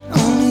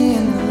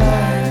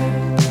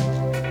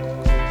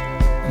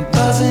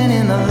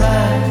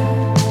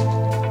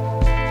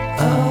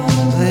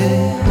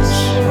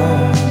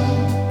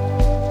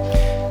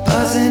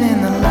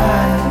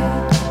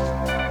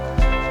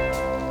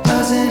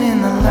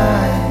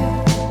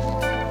side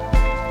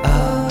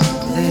of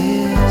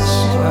this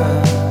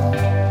world.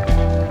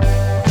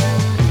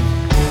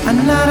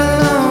 I'm not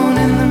alone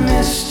in the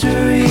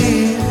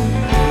mystery.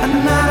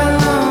 I'm not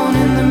alone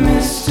in the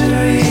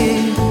mystery.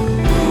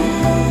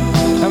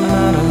 I'm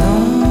not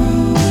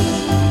alone.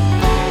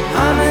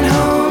 I'm at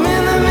home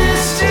in the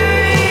mystery.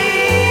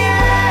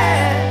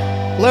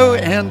 Yeah. Hello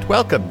and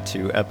welcome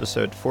to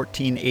episode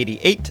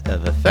 1488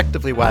 of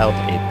Effectively Wild,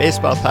 a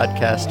baseball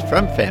podcast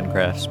from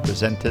Fangraphs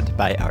presented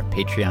by our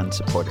Patreon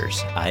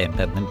supporters. I am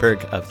Ben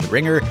Lindbergh of The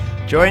Ringer,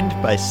 joined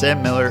by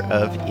Sam Miller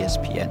of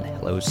ESPN.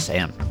 Hello,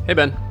 Sam. Hey,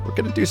 Ben. We're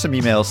going to do some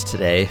emails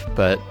today,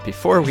 but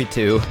before we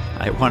do,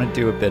 I want to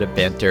do a bit of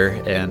banter,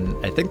 and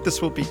I think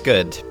this will be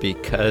good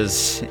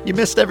because you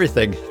missed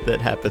everything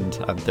that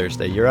happened on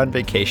Thursday. You're on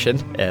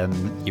vacation,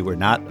 and you were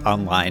not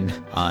online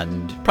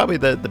on probably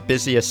the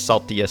busiest,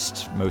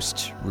 saltiest,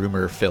 most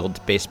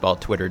rumor-filled baseball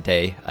Twitter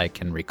day I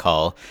can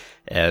recall.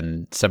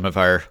 And some of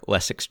our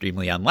less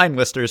extremely online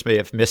listeners may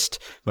have missed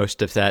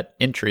most of that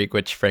intrigue,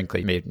 which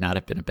frankly may not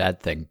have been a bad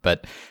thing.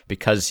 But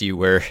because you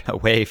were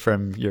away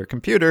from your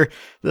computer,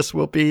 this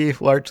will be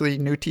largely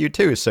new to you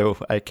too. So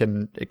I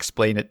can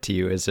explain it to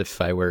you as if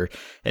I were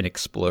an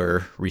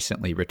explorer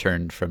recently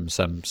returned from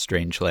some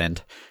strange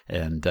land.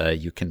 And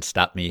you can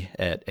stop me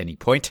at any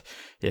point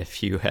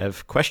if you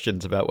have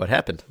questions about what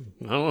happened.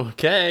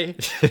 Okay.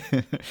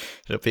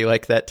 It'll be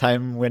like that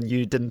time when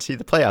you didn't see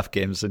the playoff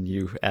games and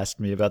you asked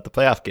me about the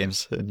playoff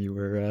games and you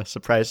were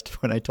surprised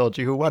when I told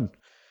you who won.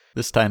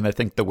 This time, I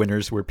think the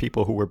winners were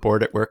people who were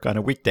bored at work on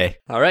a weekday.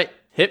 All right.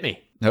 Hit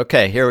me.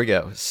 Okay, here we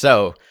go.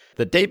 So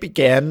the day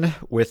began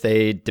with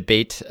a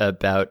debate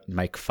about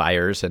Mike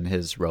Fiers and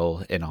his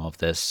role in all of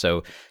this.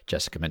 So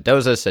Jessica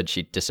Mendoza said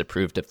she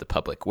disapproved of the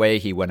public way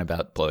he went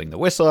about blowing the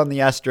whistle on the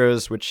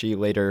Astros, which she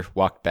later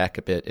walked back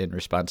a bit in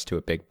response to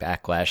a big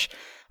backlash.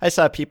 I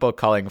saw people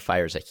calling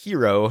Fiers a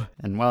hero,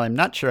 and while I'm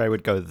not sure I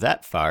would go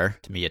that far,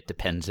 to me it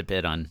depends a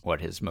bit on what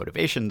his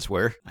motivations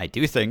were. I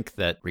do think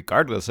that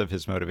regardless of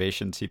his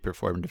motivations, he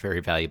performed a very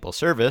valuable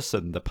service,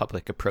 and the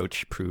public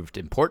approach proved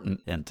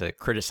important, and to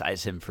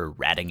criticize him for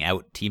ratting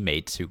out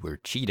teammates who were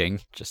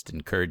cheating just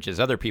encourages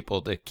other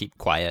people to keep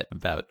quiet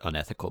about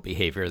unethical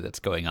behavior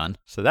that's going on.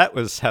 So that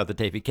was how the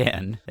day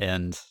began,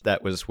 and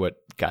that was what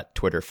got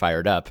Twitter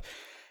fired up.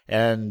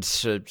 And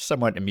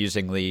somewhat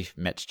amusingly,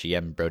 Mets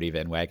GM Brodie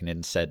Van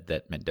Wagenen said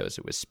that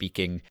Mendoza was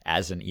speaking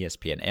as an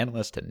ESPN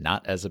analyst and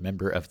not as a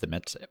member of the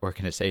Mets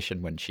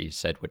organization when she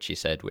said what she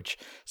said, which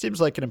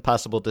seems like an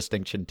impossible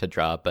distinction to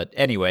draw. But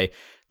anyway,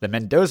 the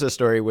Mendoza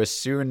story was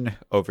soon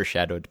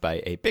overshadowed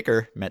by a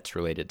bigger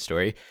Mets-related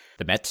story.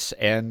 The Mets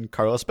and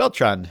Carlos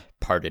Beltran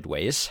parted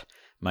ways,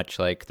 much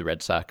like the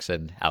Red Sox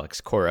and Alex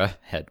Cora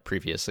had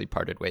previously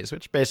parted ways,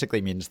 which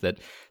basically means that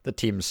the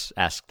teams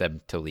asked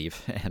them to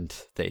leave and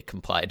they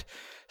complied.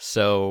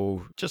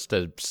 So just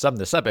to sum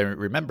this up, I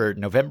remember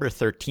November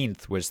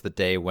 13th was the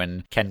day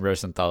when Ken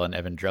Rosenthal and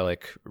Evan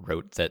Drellich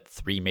wrote that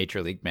 3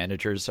 major league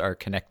managers are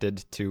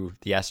connected to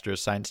the Astros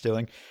sign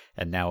stealing,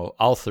 and now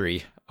all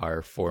 3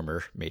 are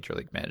former major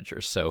league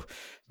managers. So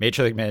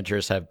major league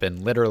managers have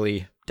been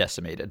literally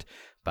decimated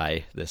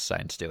by this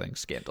sign stealing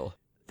scandal.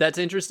 That's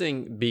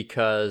interesting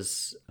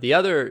because the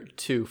other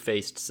 2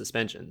 faced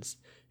suspensions.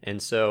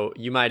 And so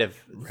you might have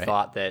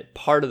thought that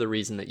part of the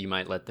reason that you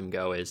might let them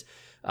go is,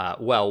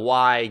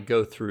 why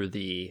go through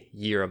the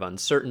year of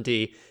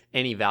uncertainty?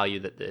 Any value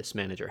that this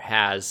manager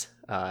has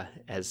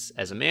as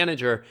a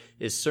manager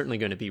is certainly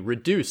going to be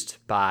reduced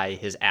by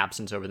his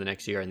absence over the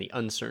next year and the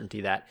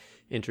uncertainty that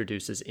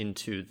introduces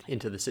into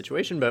the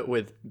situation. But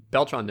with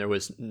Beltran, there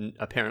was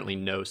apparently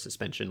no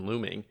suspension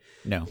looming.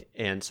 No.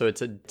 And so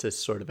it's a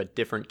sort of a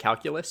different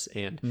calculus.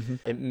 And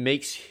it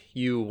makes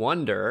you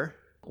wonder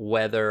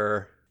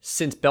whether,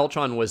 since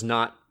Beltran was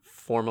not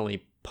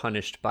formally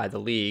punished by the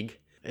league,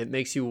 it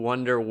makes you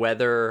wonder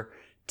whether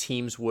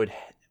teams would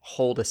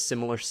hold a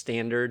similar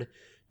standard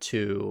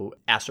to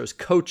Astros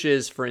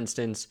coaches, for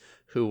instance,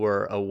 who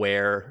were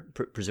aware,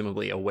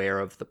 presumably aware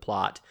of the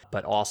plot,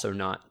 but also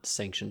not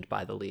sanctioned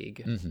by the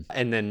league.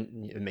 And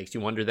then it makes you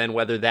wonder then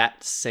whether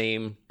that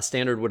same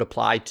standard would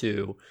apply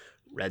to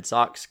Red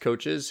Sox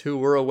coaches who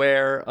were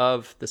aware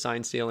of the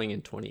sign stealing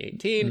in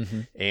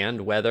 2018,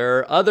 and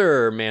whether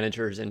other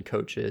managers and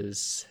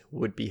coaches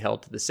would be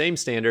held to the same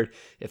standard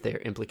if they are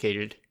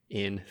implicated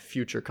in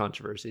future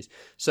controversies.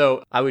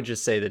 So I would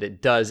just say that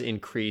it does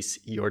increase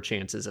your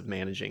chances of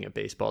managing a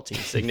baseball team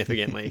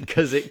significantly,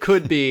 because it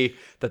could be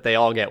that they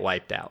all get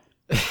wiped out.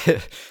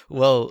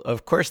 Well,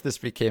 of course, this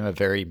became a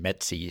very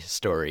Metsy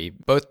story,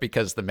 both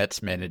because the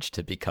Mets managed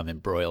to become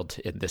embroiled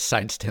in this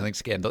sign stealing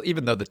scandal,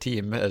 even though the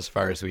team, as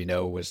far as we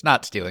know, was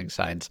not stealing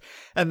signs.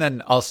 And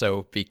then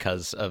also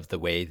because of the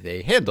way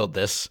they handled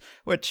this,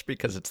 which,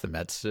 because it's the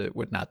Mets, it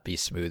would not be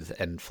smooth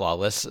and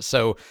flawless.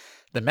 So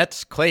the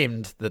Mets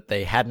claimed that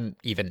they hadn't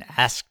even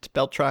asked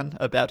Beltran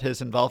about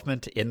his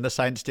involvement in the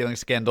sign-stealing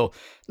scandal,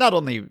 not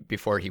only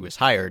before he was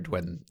hired,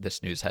 when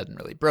this news hadn't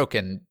really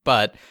broken,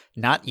 but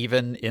not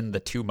even in the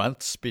 2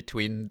 months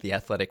between the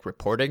Athletic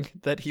reporting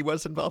that he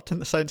was involved in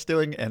the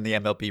sign-stealing and the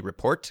MLB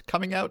report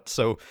coming out.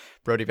 So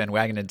Brody Van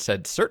Wagenen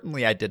said,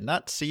 "Certainly I did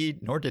not see,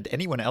 nor did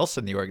anyone else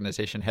in the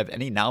organization have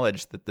any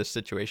knowledge that this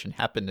situation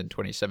happened in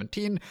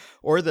 2017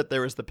 or that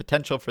there was the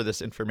potential for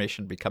this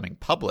information becoming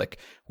public.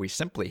 We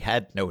simply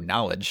had no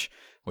knowledge."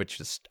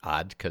 Which is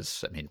odd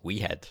because, I mean, we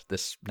had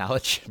this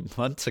knowledge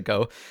months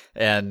ago.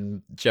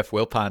 And Jeff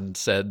Wilpon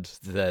said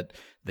that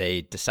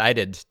they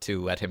decided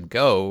to let him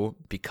go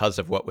because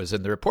of what was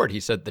in the report. He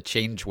said the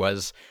change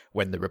was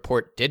when the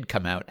report did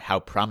come out, how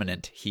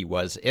prominent he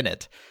was in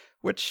it,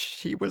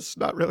 which he was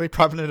not really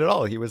prominent at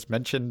all. He was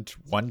mentioned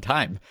one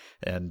time,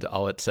 and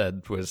all it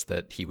said was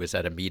that he was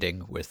at a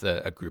meeting with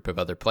a group of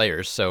other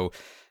players. So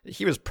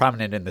he was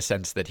prominent in the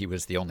sense that he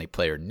was the only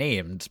player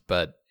named,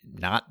 but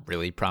not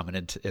really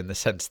prominent in the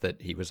sense that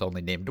he was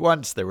only named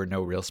once. There were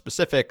no real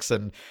specifics,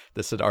 and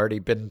this had already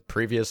been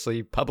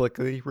previously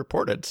publicly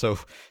reported. So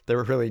there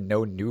were really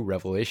no new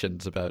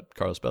revelations about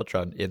Carlos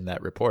Beltran in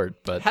that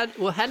report. But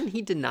hadn't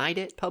he denied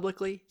it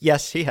publicly?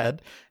 Yes, he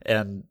had.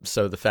 And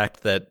so the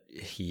fact that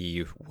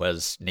he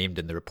was named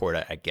in the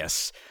report, I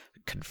guess,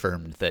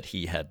 confirmed that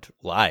he had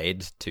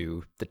lied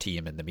to the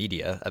team and the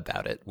media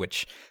about it,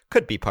 which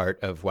could be part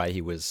of why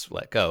he was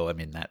let go. I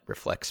mean, that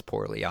reflects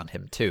poorly on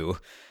him too.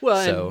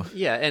 Well,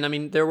 and I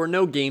mean, there were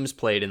no games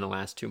played in the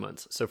last 2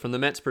 months. So from the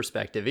Mets'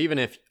 perspective, even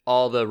if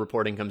all the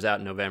reporting comes out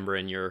in November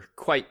and you're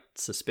quite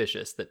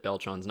suspicious that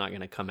Beltran's not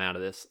going to come out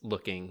of this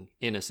looking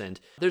innocent,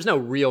 there's no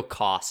real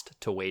cost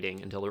to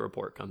waiting until the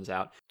report comes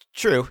out.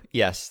 True.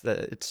 Yes,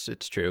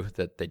 it's true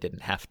that they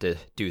didn't have to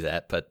do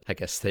that, but I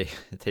guess they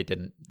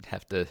didn't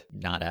have to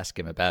not ask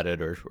him about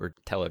it or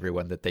tell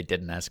everyone that they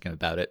didn't ask him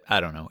about it. I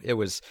don't know. It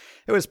was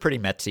pretty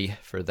Metsy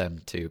for them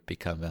to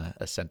become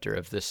a center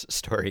of this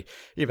story,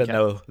 even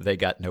though they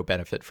got no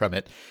benefit from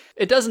it.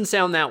 It doesn't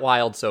sound that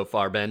wild so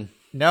far, Ben.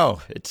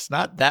 No, it's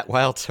not that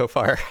wild so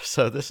far.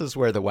 So this is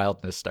where the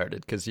wildness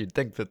started, because you'd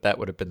think that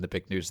would have been the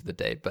big news of the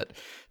day, but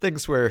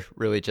things were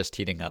really just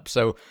heating up.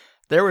 So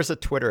there was a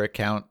Twitter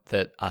account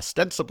that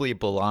ostensibly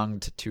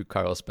belonged to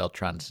Carlos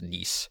Beltran's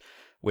niece,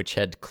 which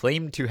had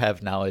claimed to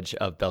have knowledge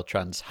of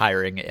Beltran's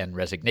hiring and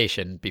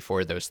resignation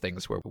before those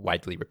things were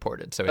widely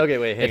reported. So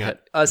hang on.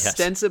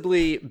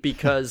 Ostensibly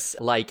because,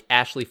 like,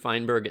 Ashley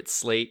Feinberg at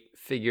Slate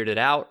figured it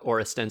out, or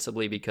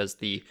ostensibly because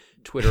the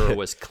Twitterer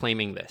was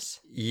claiming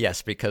this?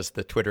 Yes, because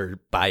the Twitter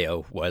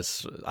bio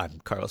was, "I'm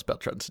Carlos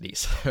Beltran's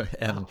niece."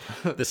 And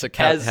this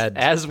account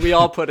as we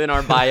all put in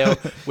our bio,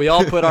 we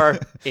all put our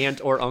aunt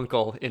or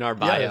uncle in our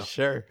bio. Yeah,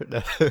 sure.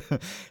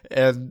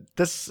 And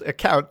this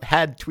account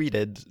had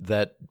tweeted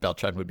that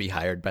Beltran would be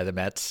hired by the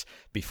Mets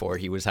before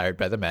he was hired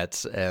by the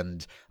Mets,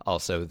 and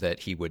also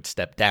that he would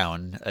step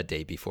down a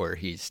day before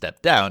he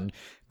stepped down.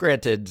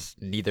 Granted,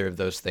 neither of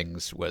those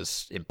things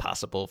was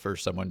impossible for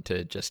someone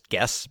to just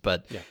guess,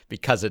 but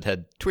because it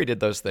had tweeted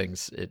those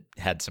things, it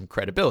had some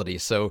credibility.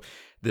 So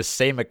this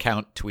same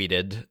account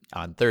tweeted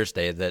on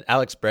Thursday that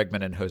Alex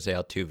Bregman and Jose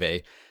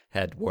Altuve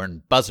had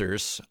worn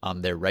buzzers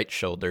on their right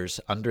shoulders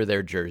under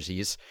their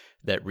jerseys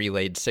that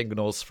relayed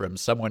signals from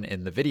someone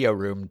in the video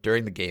room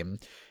during the game.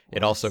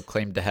 It also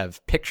claimed to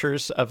have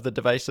pictures of the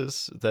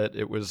devices that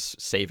it was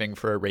saving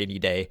for a rainy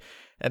day.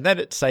 And then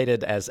it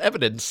cited as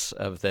evidence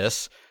of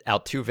this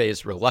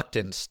Altuve's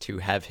reluctance to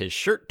have his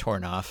shirt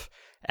torn off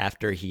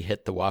after he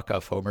hit the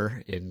walk-off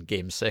homer in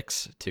Game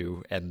 6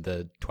 to end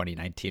the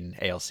 2019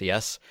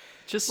 ALCS.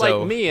 Just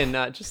like me in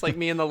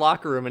the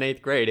locker room in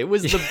 8th grade. It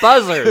was the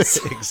buzzers.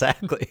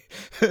 Exactly.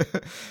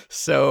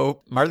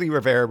 So Marly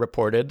Rivera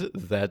reported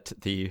that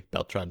the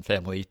Beltran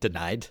family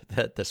denied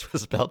that this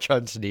was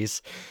Beltran's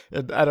niece.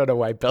 And I don't know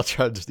why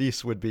Beltran's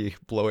niece would be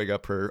blowing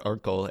up her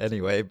uncle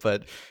anyway.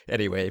 But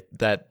anyway,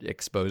 that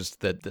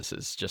exposed that this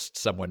is just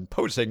someone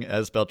posing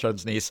as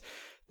Beltran's niece.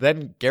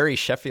 Then Gary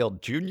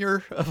Sheffield Jr.,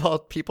 of all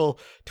people,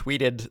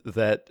 tweeted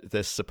that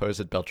this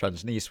supposed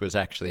Beltran's niece was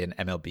actually an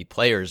MLB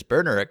Players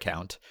burner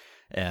account.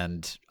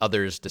 And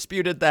others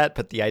disputed that,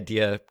 but the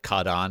idea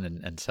caught on,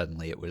 and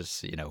suddenly it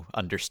was,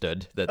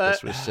 understood that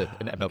this was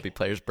an MLB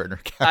Players burner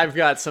account. I've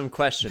got some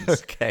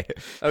questions.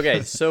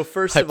 Okay, so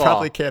first of all... I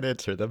probably can't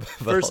answer them.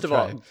 First of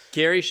all,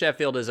 Gary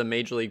Sheffield is a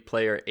Major League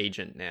Player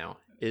agent now.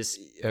 Is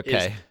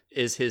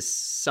his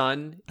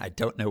son... I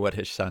don't know what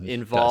his son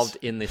involved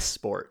does in this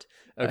sport.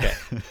 Okay.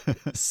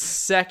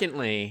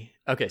 Secondly,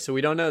 so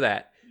we don't know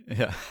that.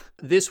 Yeah.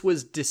 This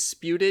was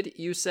disputed,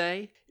 you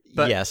say?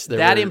 But yes,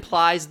 that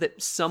implies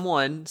that some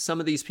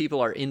of these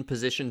people are in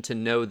position to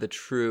know the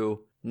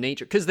true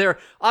nature. Because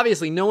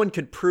obviously no one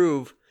could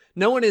prove,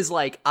 no one is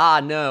like,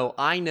 no,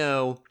 I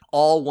know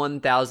all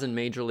 1,000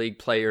 Major League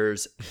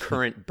players'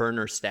 current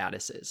burner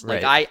statuses.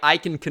 Like right. I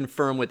can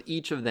confirm with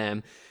each of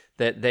them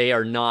that they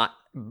are not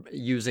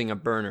using a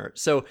burner.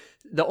 So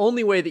the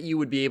only way that you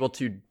would be able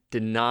to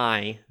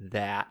deny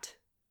that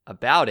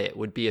about it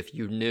would be if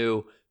you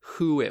knew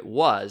who it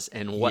was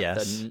and what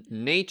the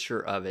nature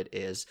of it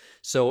is.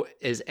 So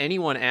is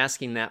anyone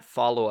asking that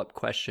follow-up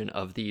question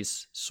of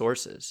these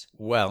sources?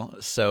 Well,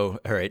 all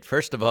right.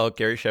 First of all,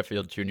 Gary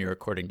Sheffield Jr.,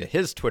 according to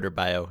his Twitter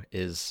bio,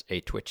 is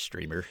a Twitch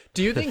streamer.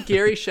 Do you think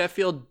Gary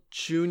Sheffield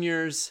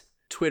Jr.'s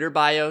Twitter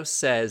bio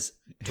says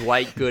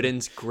Dwight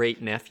Gooden's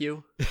great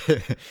nephew?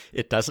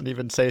 It doesn't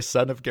even say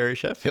son of Gary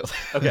Sheffield.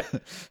 Okay.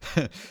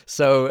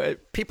 So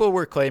people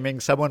were claiming,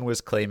 someone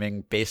was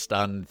claiming, based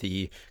on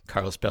the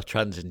Carlos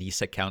Beltran's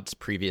niece account's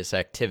previous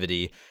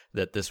activity,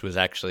 that this was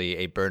actually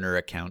a burner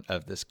account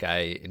of this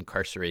guy,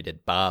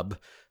 Incarcerated Bob,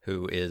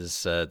 who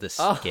is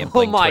this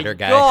gambling Twitter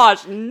guy. Oh my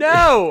gosh,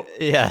 no!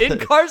 Yeah.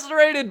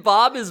 Incarcerated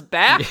Bob is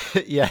back?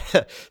 Yeah.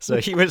 So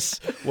he was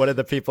one of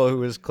the people who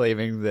was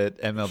claiming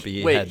that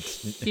MLB Wait, had...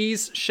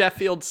 he's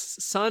Sheffield's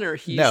son or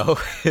he's... No,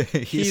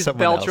 he's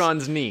someone else.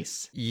 Beltran's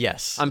niece.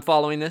 Yes. I'm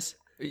following this?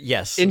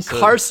 Yes.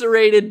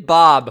 Incarcerated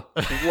Bob.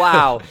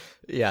 Wow.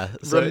 Yeah.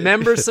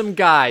 Remember some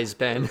guys,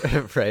 Ben.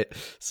 Right.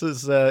 So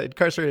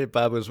Incarcerated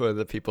Bob was one of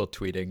the people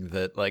tweeting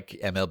that like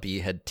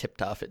MLB had tipped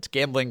off its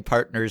gambling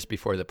partners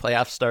before the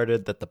playoffs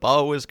started that the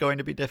ball was going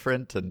to be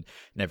different, and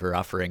never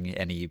offering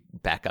any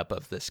backup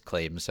of this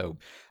claim. So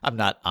I'm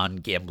not on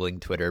gambling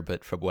Twitter,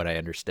 but from what I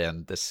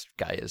understand, this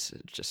guy is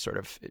just sort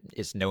of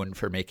is known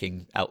for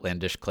making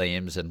outlandish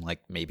claims, and like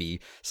maybe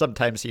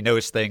sometimes he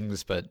knows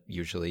things, but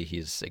usually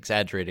he's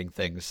exaggerating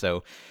things.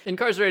 So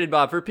Incarcerated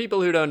Bob, for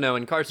people who don't know,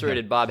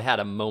 Incarcerated Bob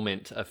had a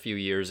moment a few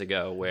years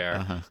ago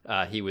where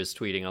he was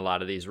tweeting a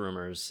lot of these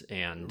rumors,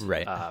 and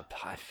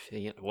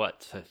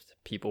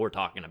people were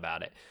talking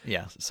about it.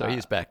 Yeah, so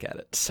he's back at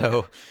it.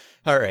 So,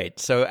 all right.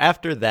 So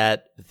after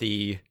that,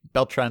 the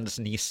Beltran's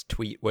niece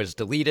tweet was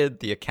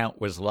deleted. The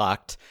account was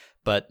locked,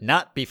 but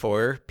not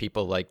before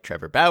people like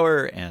Trevor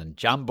Bauer and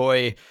John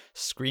Boy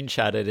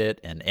screenshotted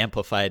it and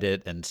amplified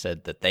it and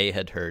said that they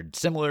had heard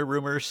similar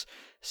rumors.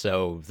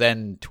 So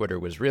then Twitter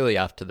was really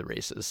off to the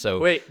races. So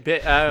wait,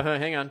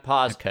 hang on,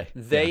 pause. Okay.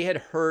 They had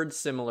heard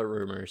similar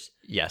rumors.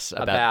 Yes,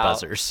 about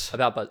buzzers.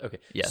 About buzz. Okay.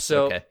 Yes.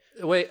 So okay.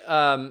 wait.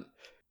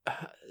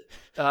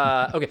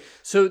 Okay.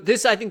 So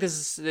this, I think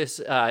this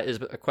is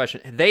a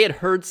question. They had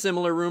heard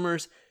similar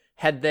rumors.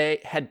 Had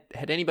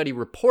anybody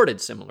reported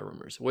similar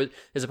rumors?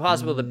 Is it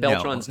possible that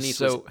Beltran's niece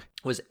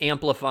was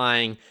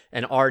amplifying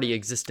an already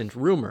existent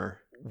rumor?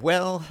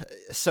 Well,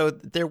 so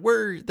there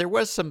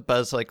was some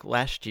buzz like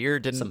last year,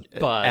 Some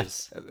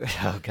buzz.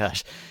 Oh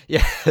gosh,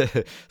 yeah.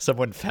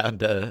 Someone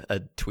found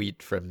a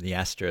tweet from the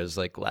Astros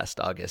like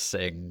last August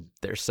saying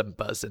there's some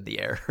buzz in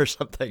the air or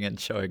something, and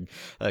showing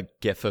a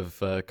GIF of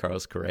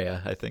Carlos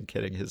Correa, I think,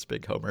 hitting his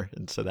big homer,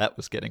 and so that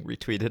was getting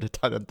retweeted a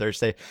ton on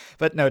Thursday.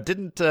 But no,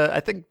 didn't I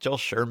think Joel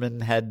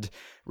Sherman had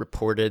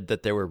reported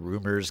that there were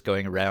rumors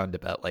going around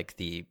about like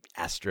the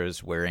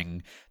Astros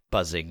wearing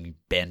buzzing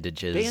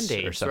bandages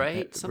Band-Aids, or something.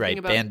 right? Something Right,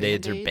 about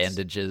Band-Aids or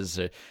bandages.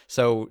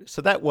 So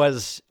that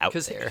was out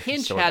there. Because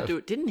Hinch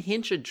didn't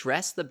Hinch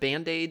address the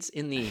Band-Aids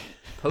in the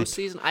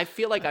postseason? I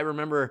feel like I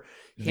remember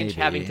Hinch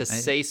having to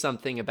say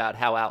something about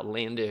how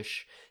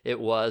outlandish it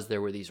was.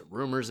 There were these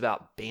rumors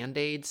about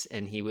Band-Aids,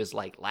 and he was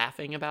like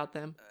laughing about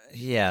them.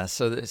 Yeah,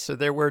 so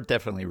there were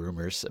definitely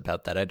rumors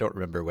about that. I don't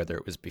remember whether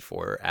it was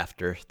before or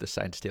after the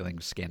sign stealing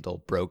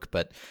scandal broke,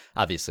 but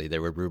obviously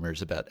there were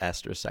rumors about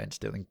Astros sign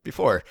stealing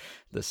before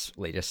this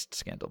latest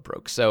scandal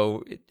broke.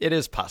 So it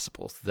is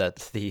possible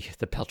that the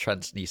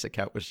Beltran's niece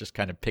account was just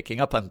kind of picking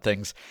up on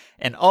things.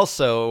 And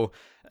also,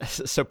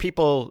 so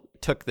people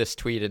took this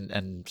tweet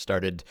and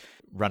started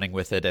running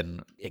with it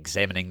and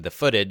examining the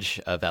footage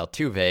of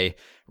Altuve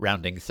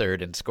rounding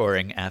third and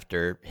scoring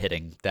after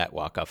hitting that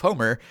walk-off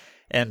homer.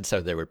 And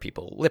so there were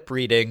people lip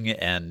reading,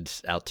 and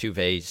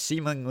Altuve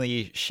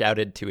seemingly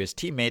shouted to his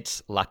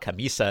teammates, "La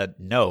camisa,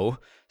 no."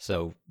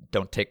 So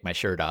don't take my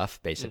shirt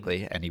off,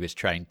 basically. And he was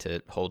trying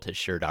to hold his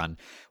shirt on,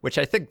 which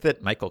I think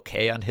that Michael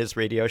Kay on his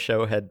radio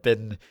show had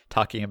been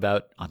talking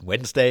about on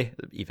Wednesday,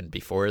 even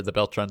before the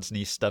Beltran's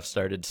niece stuff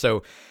started.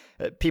 So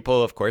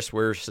people, of course,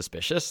 were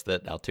suspicious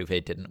that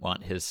Altuve didn't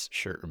want his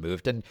shirt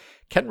removed. And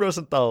Ken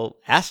Rosenthal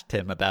asked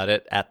him about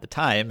it at the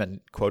time and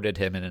quoted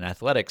him in an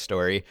Athletic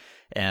story.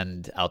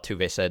 And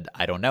Altuve said,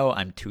 "I don't know,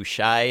 I'm too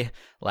shy.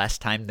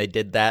 Last time they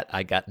did that,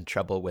 I got in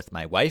trouble with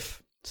my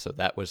wife." So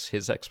that was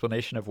his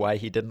explanation of why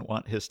he didn't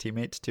want his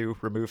teammates to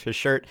remove his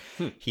shirt.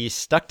 He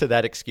stuck to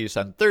that excuse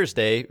on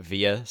Thursday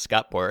via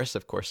Scott Boras.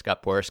 Of course,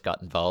 Scott Boras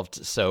got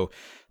involved. So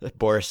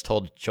Boras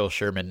told Joel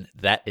Sherman,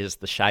 "That is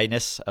the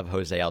shyness of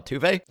Jose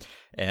Altuve."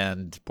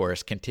 And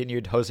Boras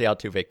continued, "Jose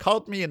Altuve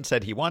called me and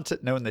said he wants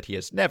it known that he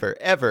has never,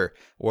 ever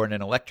worn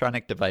an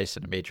electronic device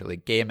in a major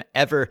league game,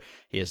 ever.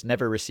 He has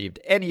never received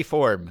any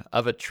form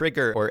of a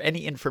trigger or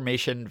any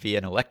information via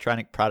an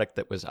electronic product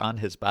that was on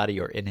his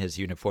body or in his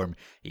uniform.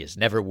 He has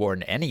never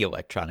worn any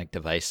electronic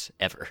device,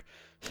 ever."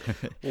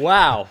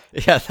 Wow.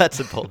 Yeah, that's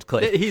a bold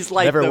claim. He's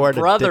like never the worn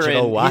brother a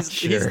digital in watch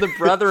he's the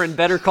brother in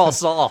Better Call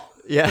Saul.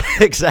 Yeah,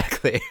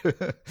 exactly.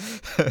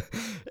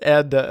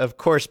 And of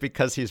course,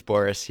 because he's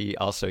Boras, he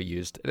also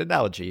used an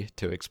analogy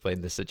to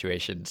explain the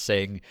situation,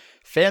 saying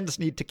fans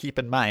need to keep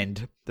in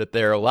mind that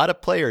there are a lot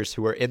of players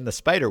who are in the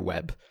spider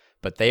web,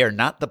 but they are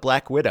not the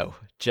Black Widow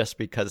just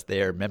because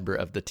they are a member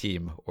of the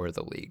team or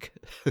the league.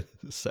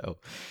 So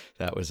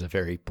that was a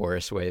very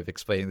Boras way of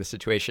explaining the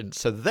situation.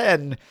 So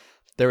then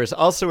There was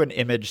also an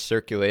image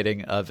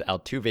circulating of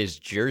Altuve's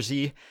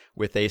jersey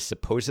with a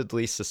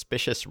supposedly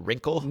suspicious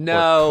wrinkle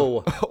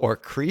No. or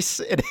crease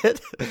in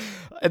it.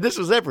 And this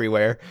was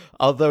everywhere,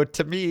 although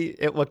to me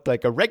it looked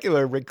like a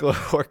regular wrinkle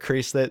or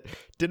crease that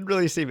didn't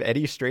really seem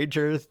any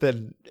stranger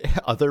than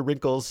other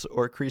wrinkles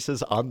or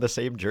creases on the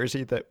same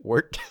jersey that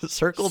weren't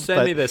circled.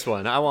 Send me this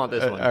one. I want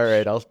this one. All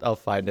right, I'll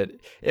find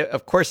it.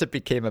 Of course, it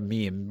became a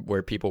meme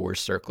where people were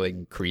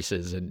circling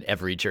creases in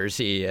every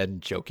jersey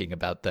and joking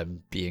about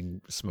them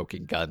being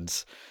smoking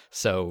guns.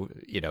 So,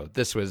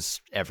 this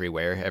was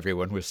everywhere.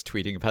 Everyone was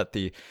tweeting about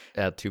the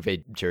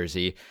Altuve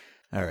jersey.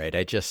 All right,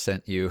 I just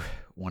sent you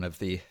one of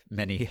the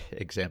many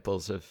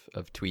examples of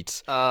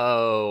tweets.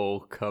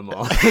 Oh, come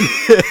on.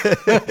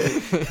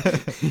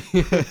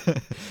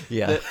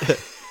 Yeah.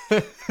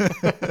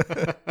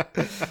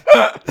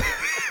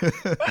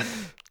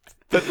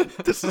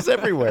 But this is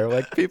everywhere.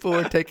 Like, people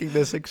were taking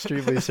this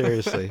extremely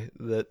seriously.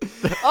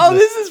 Oh,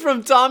 this is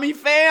from Tommy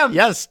Pham.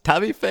 Yes,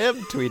 Tommy Pham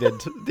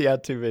tweeted the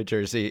Altuve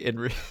jersey.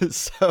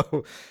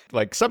 So,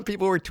 like, some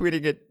people were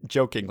tweeting it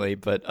jokingly,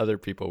 but other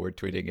people were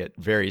tweeting it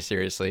very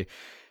seriously.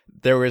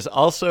 There was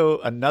also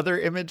another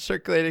image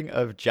circulating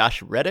of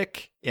Josh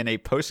Reddick in a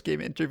post-game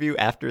interview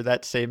after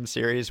that same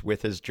series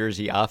with his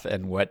jersey off,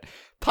 and what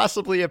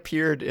possibly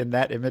appeared in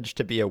that image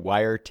to be a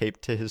wire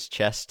taped to his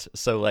chest.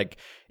 So, like,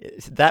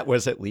 that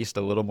was at least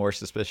a little more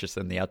suspicious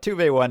than the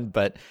Altuve one,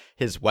 but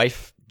his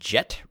wife,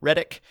 Jet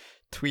Reddick,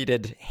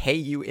 tweeted, "Hey,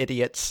 you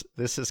idiots,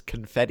 this is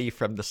confetti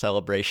from the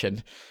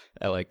celebration."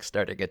 I like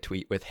starting a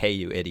tweet with, "Hey,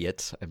 you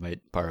idiots." I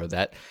might borrow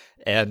that.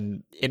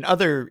 And in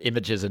other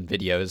images and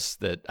videos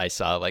that I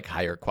saw, like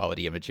higher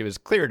quality image, it was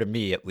clear to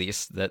me at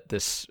least that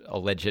this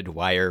alleged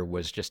wire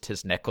was just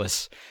his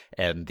necklace,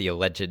 and the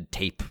alleged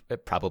tape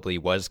probably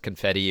was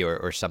confetti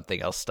or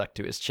something else stuck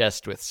to his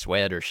chest with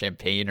sweat or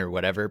champagne or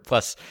whatever.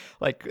 Plus,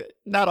 like,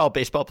 not all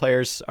baseball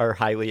players are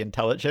highly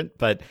intelligent,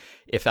 but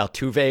if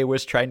Altuve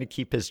was trying to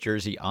keep his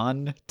jersey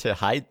on to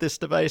hide this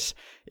device,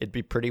 it'd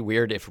be pretty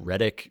weird if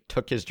Reddick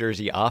took his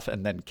jersey off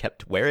and then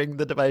kept wearing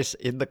the device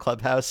in the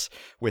clubhouse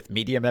with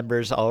media members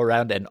all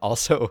around, and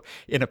also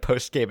in a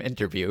post-game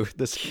interview.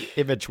 This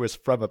image was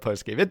from a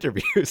post-game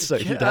interview, so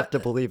you'd have to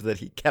believe that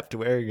he kept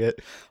wearing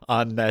it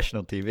on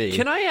national TV.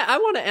 I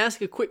want to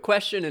ask a quick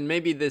question, and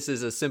maybe this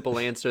is a simple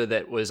answer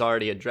that was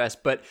already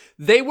addressed, but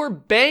they were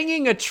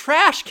banging a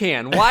trash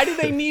can. Why do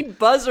they need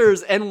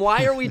buzzers, and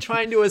why are we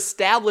trying to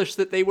establish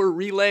that they were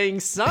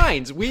relaying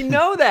signs? We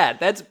know that.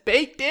 That's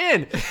baked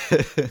in.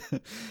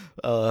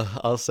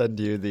 I'll send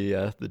you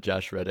the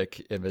Josh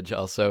Reddick image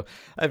also.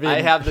 I mean,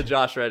 I have the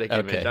Josh Reddick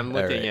image. Okay, I'm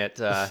looking right.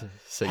 at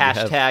So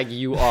hashtag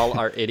you all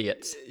are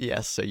idiots.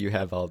 Yes, so you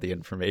have all the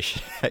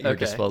information at your Okay.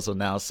 disposal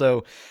now.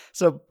 So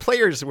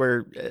players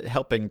were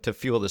helping to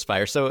fuel this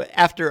fire. So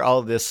after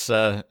all this,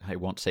 I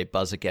won't say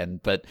buzz again,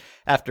 but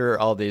after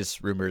all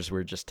these rumors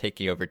were just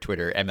taking over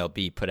Twitter,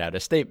 MLB put out a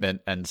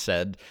statement and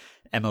said,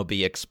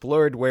 MLB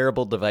explored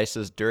wearable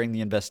devices during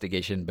the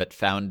investigation, but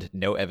found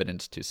no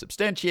evidence to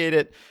substantiate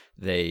it.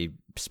 They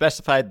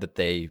specified that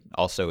they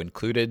also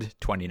included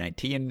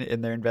 2019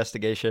 in their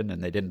investigation,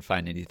 and they didn't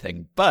find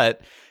anything.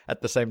 But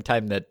at the same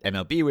time that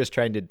MLB was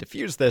trying to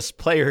diffuse this,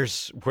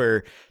 players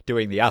were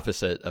doing the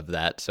opposite of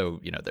that. So,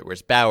 there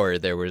was Bauer,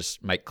 there was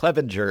Mike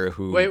Clevenger,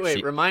 who...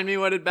 Wait, remind me,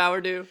 what did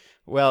Bauer do?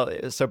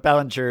 Well, so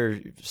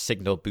Ballinger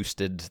signal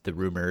boosted the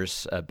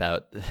rumors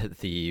about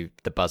the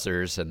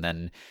buzzers, and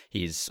then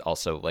he's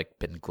also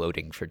been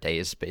gloating for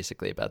days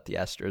basically about the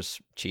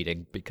Astros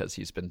cheating, because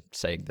he's been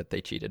saying that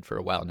they cheated for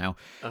a while now.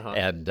 Uh-huh.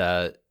 And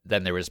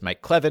then there was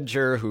Mike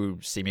Clevenger, who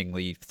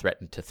seemingly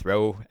threatened to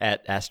throw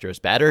at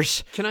Astros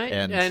batters. Can I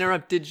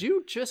interrupt? Did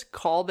you just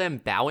call them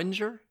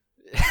Ballinger?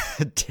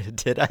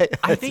 Did I?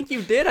 I think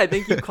you did. I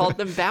think you called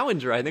them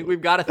Ballinger. I think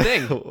we've got a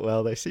thing.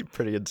 Well, they seem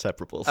pretty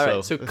inseparable. All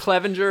right, so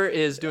Clevenger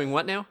is doing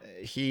what now?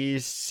 He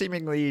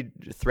seemingly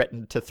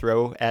threatened to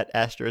throw at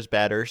Astros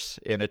batters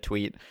in a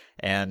tweet,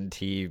 and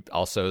he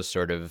also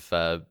sort of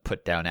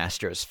put down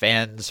Astros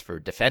fans for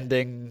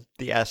defending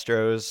the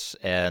Astros.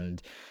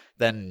 And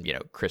then,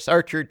 Chris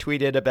Archer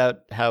tweeted about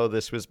how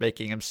this was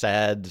making him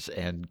sad,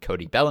 and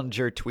Cody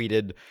Bellinger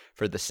tweeted,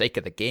 "For the sake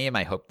of the game,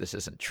 I hope this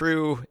isn't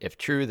true. If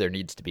true, there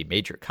needs to be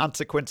major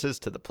consequences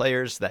to the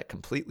players. That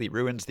completely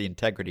ruins the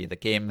integrity of the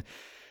game."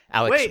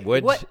 Alex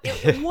Wood.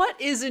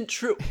 What isn't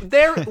true?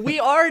 We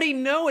already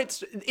know it's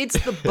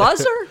the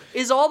buzzer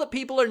is all that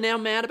people are now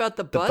mad about.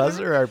 The buzzer. The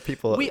buzzer are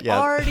people. We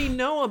already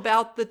know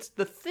about the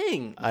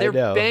thing. They're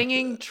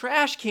banging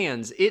trash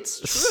cans.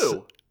 It's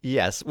true.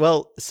 Yes.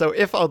 Well, so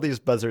if all these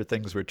buzzer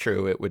things were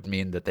true, it would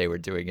mean that they were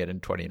doing it in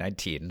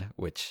 2019,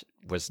 which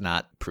was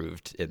not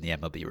proved in the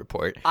MLB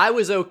report. I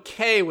was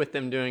okay with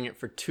them doing it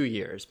for 2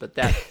 years, but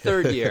that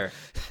third year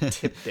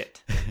tipped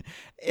it.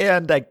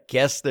 And I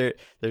guess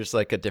there's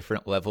a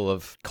different level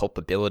of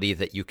culpability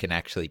that you can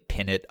actually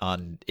pin it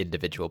on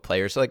individual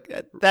players. That's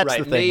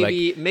right. The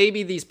thing.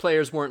 Maybe these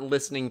players weren't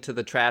listening to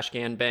the trash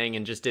can bang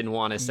and just didn't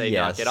want to say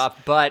yes. knock it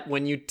off. But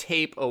when you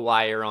tape a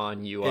wire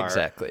on, you are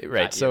exactly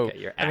right. So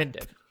you're I mean,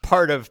 active.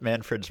 part of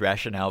Manfred's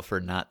rationale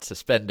for not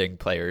suspending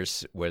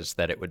players was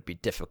that it would be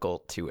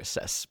difficult to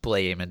assess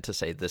blame and to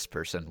say this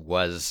person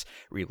was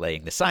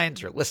relaying the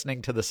signs or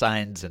listening to the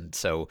signs. And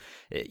so,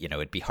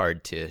 it'd be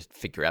hard to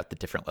figure out the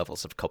different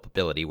levels of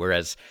culpability.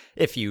 Whereas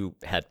if you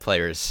had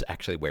players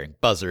actually wearing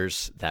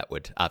buzzers, that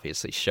would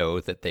obviously show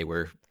that they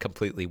were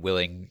completely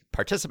willing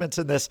participants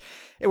in this.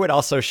 It would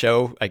also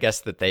show, I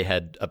guess, that they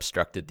had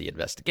obstructed the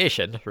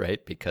investigation,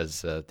 right?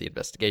 Because the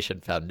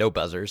investigation found no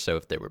buzzers. So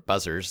if there were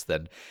buzzers,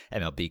 then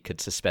MLB could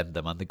suspend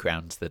them on the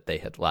grounds that they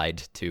had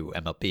lied to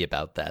MLB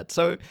about that.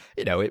 So,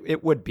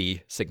 it would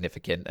be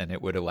significant and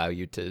it would allow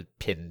you to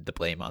pin the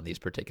blame on these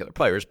particular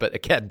players. But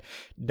again,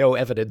 no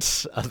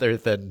evidence other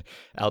than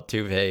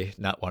Altuve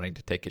not wanting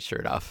to take his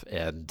shirt off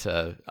and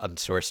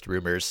unsourced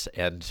rumors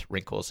and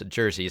wrinkles in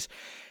jerseys.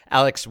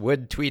 Alex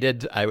Wood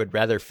tweeted, "I would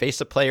rather face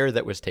a player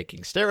that was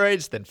taking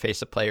steroids than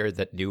face a player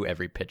that knew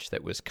every pitch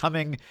that was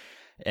coming."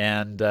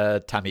 And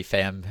Tommy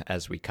Pham,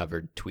 as we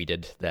covered,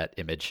 tweeted that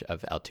image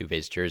of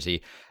Altuve's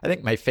jersey. I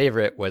think my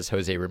favorite was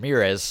Jose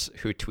Ramirez,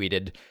 who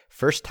tweeted,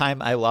 "First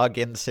time I log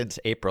in since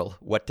April.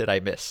 What did I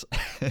miss?"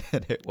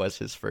 And it was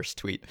his first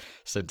tweet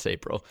since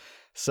April.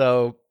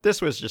 So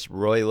this was just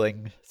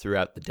roiling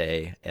throughout the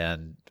day.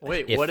 And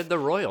wait, what did the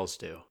Royals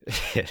do?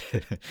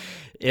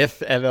 If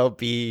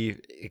MLB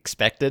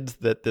expected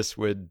that this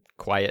would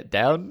quiet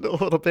down a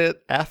little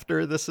bit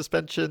after the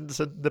suspensions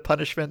and the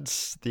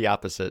punishments, the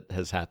opposite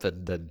has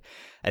happened. And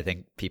I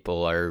think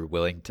people are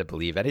willing to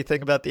believe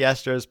anything about the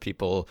Astros.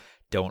 People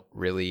don't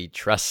really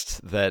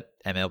trust that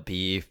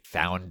MLB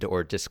found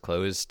or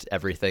disclosed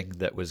everything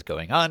that was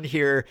going on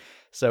here.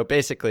 So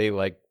basically,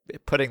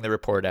 putting the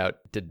report out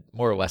did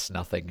more or less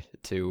nothing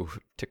to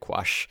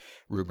quash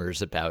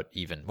rumors about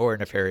even more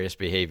nefarious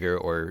behavior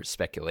or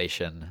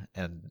speculation.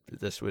 And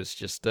this was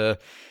just it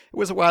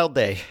was a wild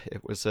day.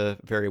 It was a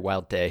very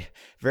wild day.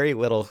 Very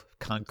little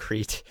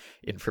concrete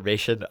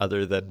information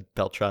other than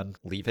Beltran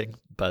leaving,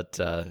 but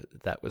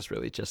that was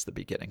really just the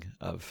beginning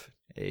of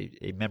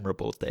a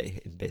memorable day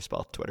in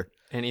baseball Twitter.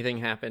 Anything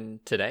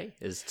happened today?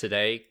 Is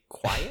today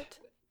quiet?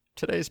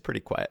 Today's pretty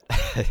quiet.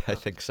 I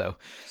think so.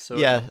 So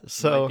yeah,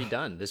 so might be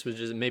done.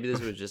 Maybe this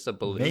was just a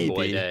balloon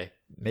boy day.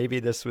 Maybe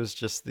this was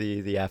just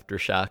the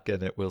aftershock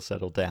and it will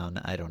settle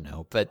down. I don't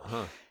know. But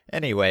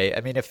anyway,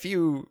 I mean, a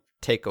few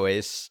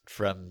takeaways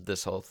from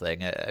this whole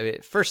thing.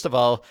 First of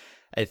all,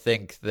 I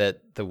think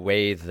that the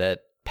way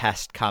that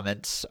past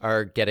comments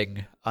are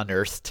getting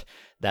unearthed,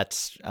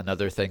 that's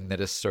another thing that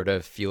is sort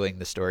of fueling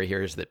the story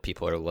here, is that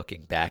people are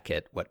looking back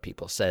at what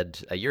people said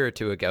a year or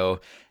two ago.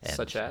 And,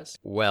 such as?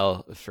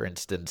 Well, for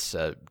instance,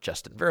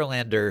 Justin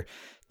Verlander,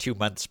 2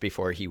 months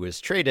before he was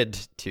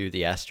traded to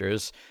the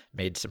Astros,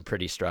 made some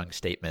pretty strong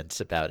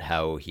statements about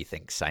how he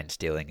thinks sign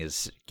stealing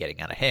is getting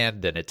out of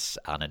hand and it's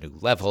on a new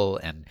level,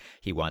 and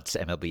he wants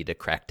MLB to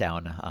crack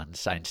down on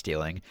sign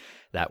stealing.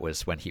 That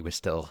was when he was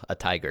still a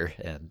Tiger,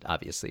 and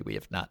obviously we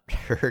have not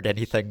heard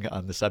anything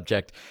on the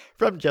subject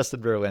from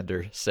Justin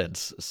Verlander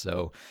since,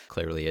 so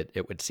clearly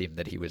it would seem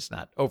that he was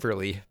not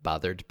overly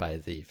bothered by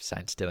the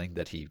sign stealing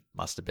that he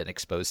must have been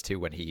exposed to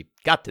when he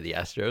got to the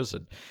Astros,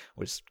 and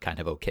was kind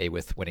of okay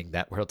with winning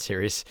that World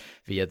Series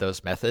via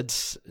those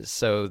methods.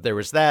 So there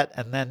was that,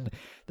 and then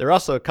there are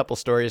also a couple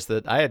stories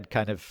that I had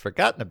kind of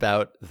forgotten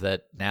about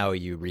that now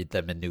you read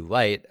them in new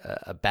light,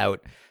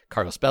 about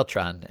Carlos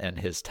Beltran and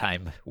his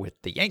time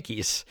with the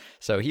Yankees.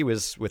 So he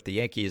was with the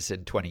Yankees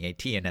in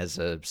 2018 as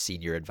a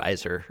senior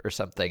advisor or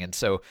something. And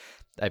so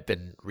I've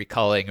been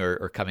recalling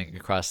or coming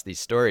across these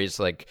stories,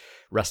 like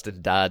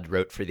Rustin Dodd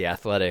wrote for The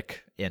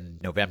Athletic in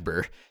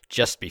November,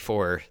 just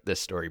before this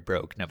story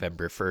broke,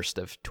 November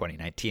 1st of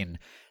 2019.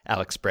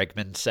 Alex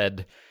Bregman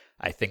said,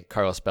 "I think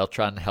Carlos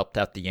Beltran helped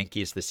out the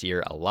Yankees this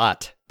year a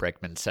lot."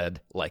 Bregman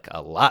said, "Like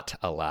a lot,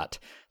 a lot."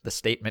 The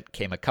statement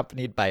came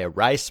accompanied by a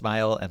wry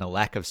smile and a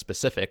lack of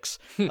specifics.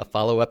 A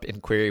follow-up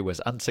inquiry was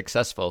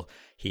unsuccessful.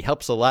 "He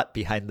helps a lot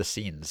behind the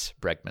scenes,"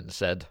 Bregman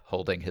said,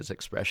 holding his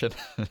expression.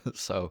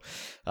 So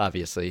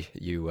obviously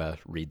you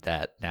read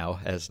that now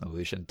as an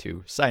allusion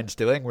to sign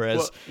stealing,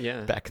 whereas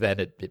back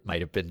then it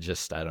might have been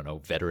just, I don't know,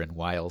 veteran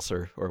wiles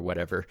or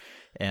whatever.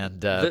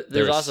 And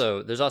there's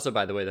also,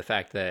 by the way, the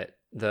fact that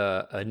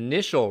the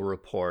initial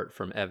report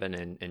from Evan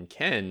and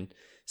Ken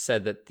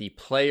said that the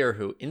player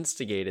who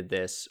instigated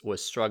this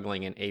was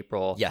struggling in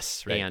April.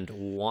 Yes, right.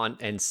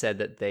 And said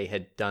that they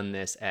had done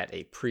this at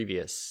a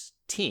previous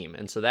team.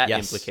 And so that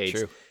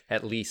implicates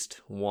at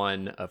least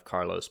one of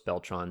Carlos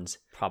Beltran's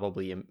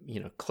probably,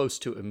 close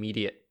to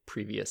immediate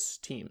previous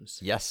teams.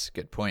 Yes,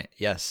 good point.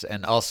 Yes.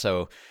 And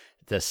also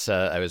this,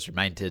 I was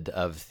reminded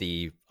of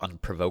the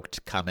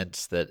unprovoked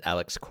comments that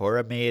Alex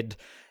Cora made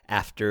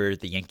after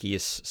the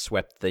Yankees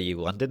swept the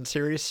London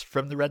series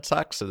from the Red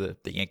Sox. So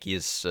the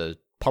Yankees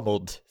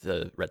pummeled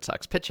the Red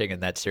Sox pitching in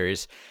that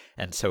series.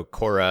 And so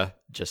Cora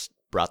just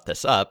brought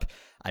this up.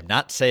 "I'm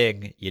not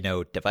saying,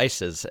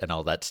 devices and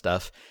all that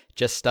stuff,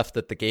 just stuff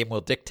that the game will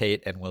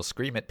dictate and will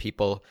scream at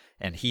people.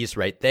 And he's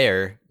right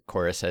there,"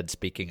 Cora said,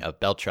 speaking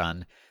of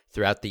Beltran.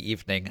 "Throughout the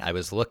evening, I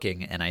was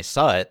looking and I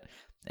saw it.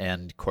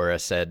 And Cora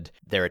said,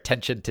 their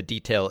attention to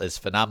detail is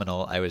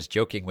phenomenal. I was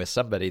joking with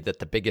somebody that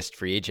the biggest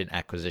free agent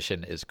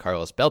acquisition is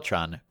Carlos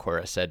Beltran,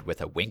 Cora said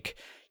with a wink.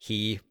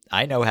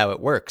 I know how it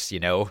works,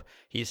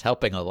 He's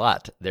helping a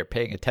lot. They're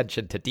paying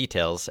attention to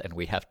details, and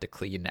we have to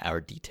clean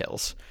our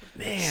details.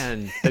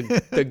 Man,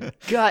 the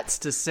guts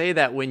to say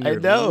that when you're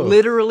know.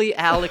 literally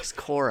Alex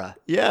Cora.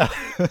 Yeah.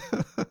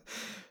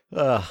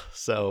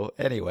 So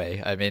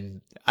anyway, I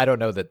mean, I don't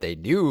know that they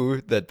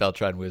knew that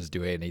Beltran was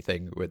doing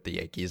anything with the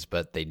Yankees,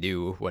 but they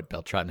knew what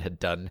Beltran had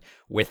done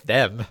with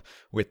them,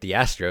 with the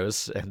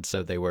Astros, and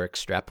so they were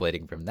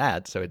extrapolating from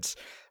that. So it's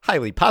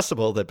highly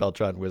possible that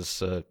Beltran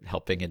was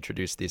helping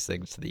introduce these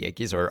things to the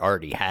Yankees, or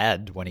already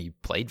had when he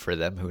played for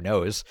them. Who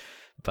knows?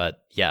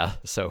 But yeah,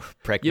 so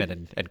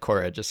Bregman and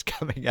Cora just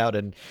coming out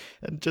and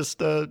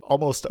just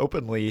almost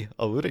openly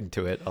alluding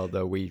to it,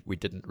 although we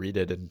didn't read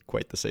it in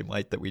quite the same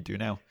light that we do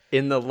now.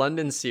 In the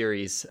London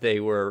series, they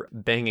were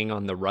banging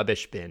on the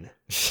rubbish bin.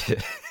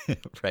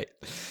 Right.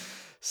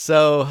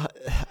 So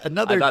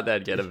another... I thought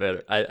that'd get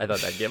I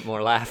thought that'd get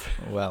more laugh.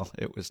 Well,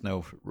 it was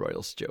no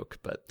Royals joke,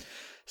 but...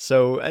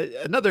 So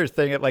another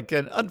thing, like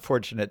an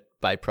unfortunate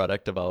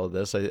byproduct of all of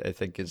this, I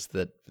think, is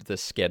that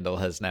this scandal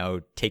has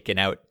now taken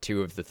out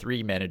 2 of the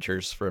 3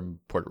 managers from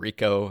Puerto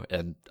Rico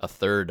and a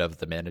third of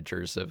the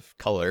managers of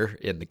color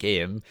in the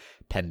game,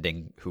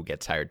 pending who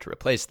gets hired to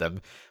replace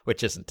them,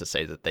 which isn't to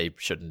say that they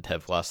shouldn't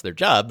have lost their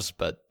jobs,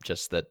 but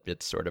just that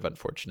it's sort of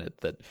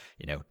unfortunate that,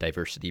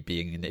 diversity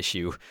being an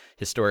issue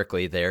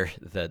historically there,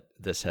 that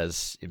this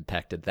has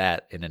impacted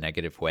that in a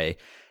negative way.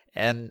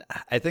 And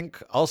I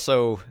think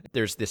also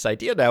there's this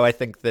idea now, I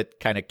think, that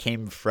kind of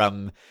came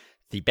from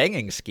the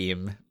banging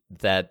scheme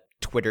that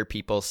Twitter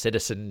people,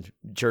 citizen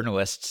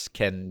journalists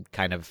can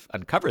kind of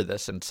uncover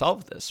this and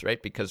solve this,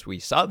 right? Because we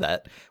saw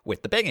that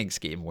with the banging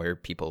scheme where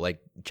people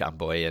like John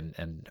Boy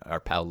and our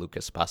pal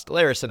Lucas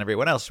Apostolaris and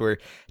everyone else were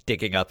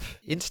digging up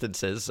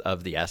instances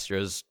of the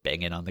Astros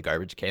banging on the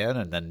garbage can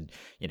and then,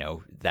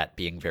 that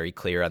being very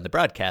clear on the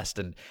broadcast.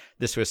 And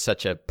this was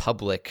such a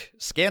public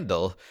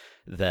scandal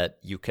that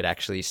you could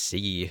actually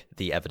see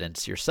the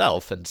evidence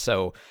yourself. And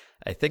so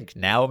I think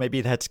now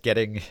maybe that's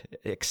getting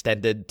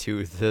extended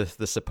to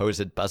the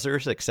supposed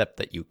buzzers, except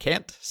that you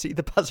can't see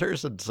the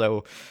buzzers. And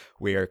so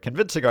we are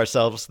convincing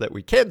ourselves that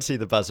we can see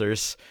the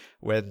buzzers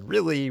when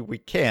really we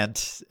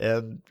can't.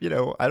 And,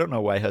 I don't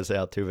know why Jose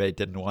Altuve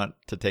didn't want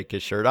to take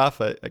his shirt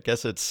off. I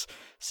guess it's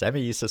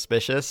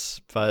semi-suspicious,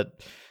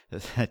 but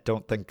I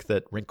don't think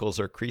that wrinkles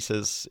or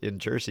creases in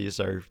jerseys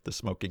are the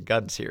smoking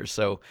guns here.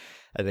 So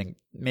I think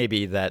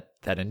maybe that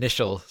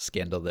initial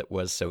scandal that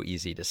was so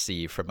easy to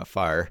see from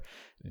afar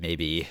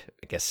maybe,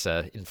 I guess,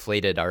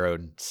 inflated our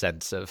own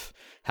sense of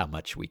how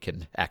much we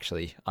can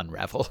actually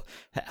unravel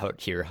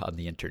out here on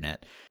the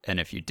internet. And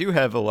if you do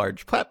have a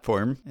large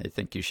platform, I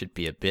think you should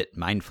be a bit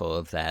mindful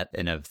of that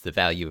and of the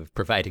value of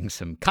providing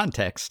some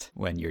context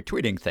when you're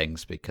tweeting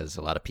things, because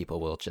a lot of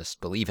people will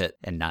just believe it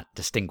and not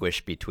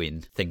distinguish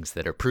between things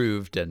that are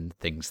proved and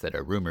things that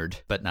are rumored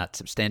but not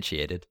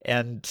substantiated.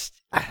 And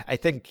I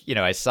think,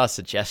 I saw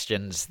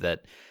suggestions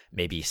that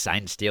maybe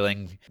sign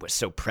stealing was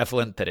so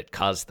prevalent that it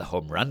caused the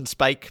home run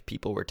spike.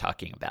 People were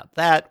talking about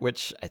that,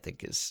 which I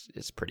think is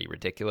pretty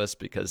ridiculous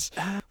because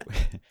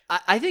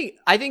I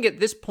think at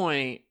this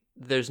point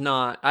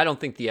I don't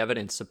think the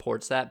evidence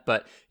supports that,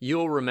 but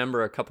you'll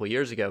remember a couple of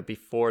years ago,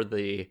 before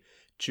the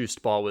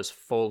juiced ball was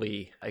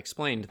fully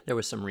explained, there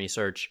was some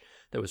research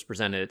that was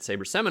presented at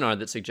Sabre Seminar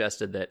that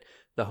suggested that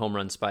the home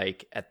run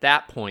spike at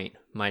that point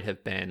might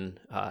have been,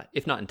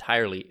 if not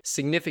entirely,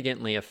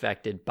 significantly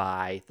affected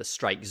by the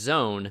strike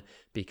zone,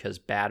 because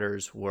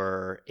batters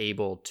were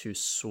able to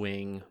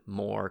swing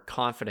more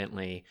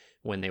confidently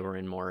when they were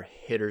in more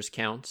hitters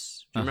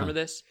counts. Do you remember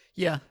this?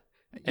 Yeah.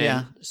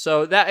 And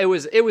so that it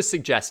was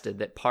suggested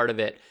that part of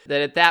it,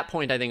 that at that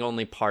point, I think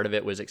only part of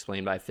it was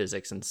explained by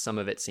physics, and some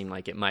of it seemed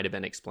like it might have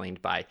been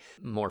explained by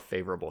more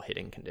favorable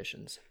hitting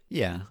conditions.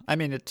 Yeah. I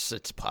mean,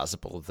 it's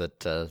possible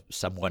that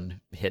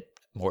someone hit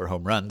more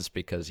home runs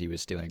because he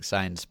was stealing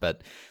signs,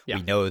 but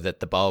we know that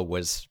the ball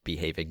was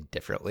behaving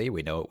differently.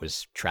 We know it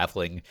was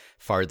traveling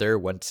farther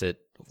once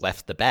it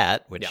left the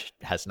bat, which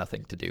has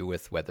nothing to do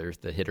with whether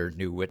the hitter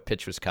knew what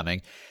pitch was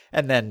coming.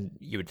 And then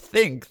you would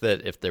think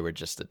that if there were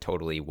just a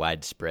totally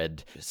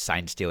widespread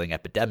sign stealing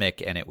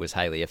epidemic and it was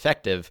highly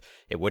effective,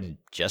 it wouldn't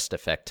just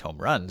affect home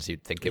runs.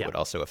 You'd think it would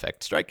also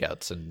affect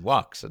strikeouts and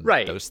walks, and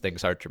those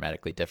things are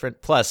dramatically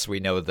different. Plus, we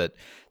know that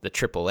the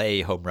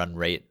AAA home run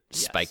rate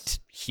spiked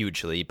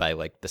hugely by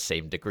like the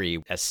same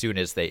degree as soon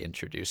as they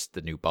introduced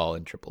the new ball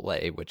in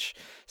AAA, which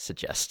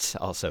suggests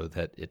also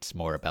that it's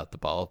more about the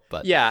ball.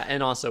 But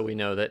and also we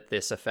know that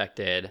this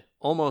affected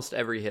almost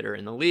every hitter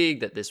in the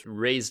league, that this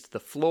raised the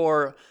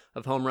floor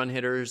of home run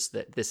hitters,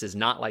 that this is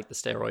not like the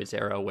steroids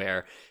era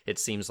where it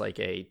seems like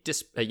a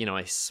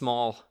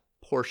small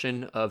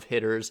portion of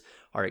hitters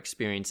are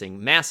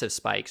experiencing massive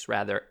spikes.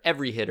 Rather,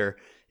 every hitter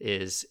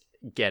is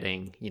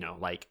getting,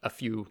 like a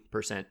few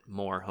percent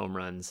more home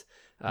runs.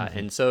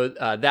 And so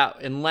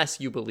that, unless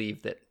you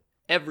believe that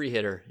every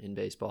hitter in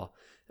baseball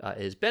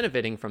is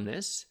benefiting from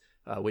this,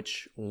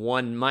 which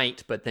one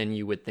might, but then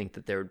you would think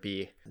that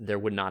there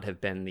would not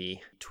have been the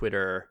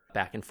Twitter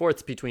back and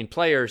forth between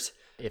players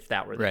if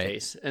that were the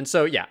case. And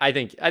so, yeah, I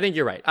think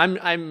you're right.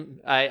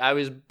 I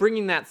was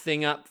bringing that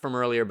thing up from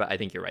earlier, but I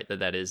think you're right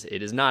that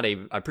it is not a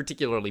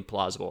particularly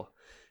plausible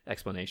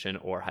explanation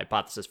or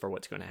hypothesis for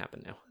what's going to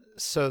happen now.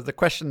 So the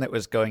question that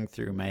was going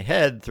through my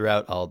head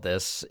throughout all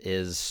this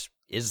is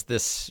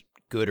this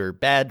good or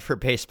bad for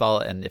baseball?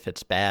 And if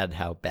it's bad,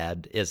 how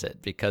bad is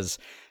it? Because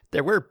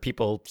there were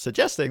people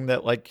suggesting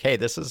that, like, hey,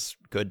 this is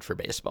good for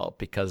baseball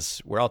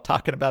because we're all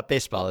talking about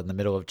baseball in the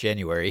middle of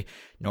January.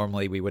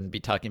 Normally, we wouldn't be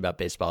talking about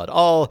baseball at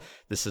all.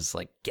 This is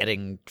like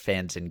getting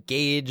fans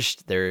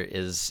engaged. There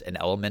is an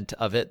element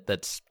of it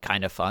that's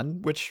kind of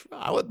fun, which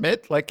I'll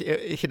admit, like,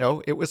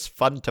 it was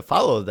fun to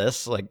follow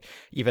this, like,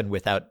 even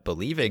without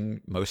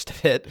believing most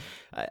of it.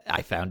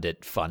 I found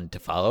it fun to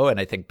follow. And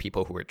I think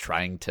people who were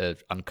trying to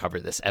uncover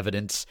this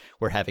evidence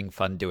were having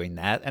fun doing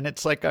that. And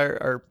it's like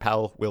our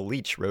pal Will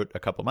Leach wrote a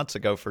couple months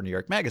ago for New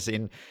York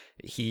Magazine.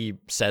 He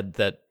said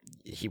that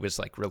he was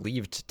like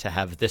relieved to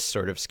have this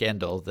sort of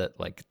scandal, that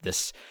like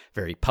this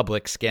very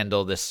public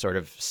scandal, this sort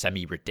of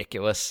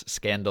semi-ridiculous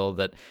scandal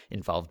that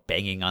involved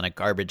banging on a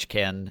garbage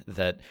can,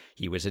 that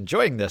he was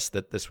enjoying this,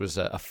 that this was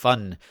a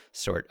fun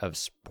sort of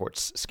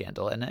sports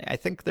scandal. And I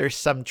think there's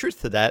some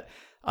truth to that.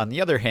 On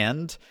the other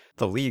hand,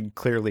 the league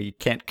clearly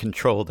can't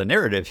control the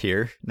narrative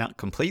here, not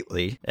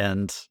completely.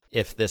 And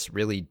if this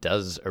really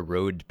does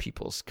erode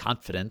people's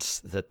confidence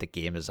that the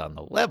game is on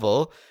the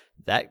level,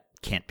 that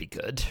can't be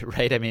good,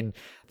 right? I mean,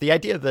 the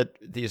idea that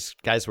these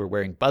guys were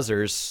wearing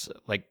buzzers,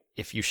 like,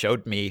 if you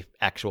showed me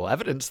actual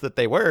evidence that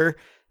they were,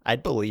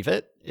 I'd believe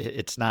it.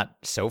 It's not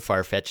so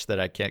far-fetched that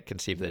I can't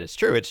conceive that it's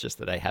true. It's just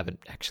that I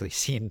haven't actually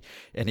seen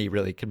any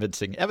really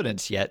convincing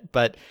evidence yet.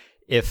 But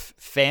if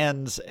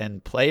fans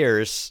and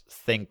players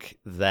think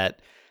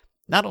that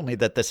not only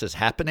that this is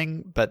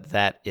happening, but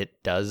that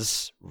it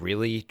does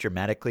really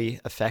dramatically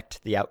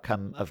affect the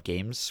outcome of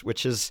games,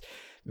 which is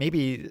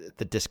maybe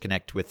the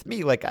disconnect with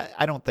me. Like,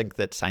 I don't think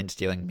that sign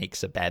stealing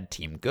makes a bad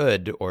team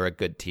good or a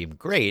good team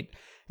great.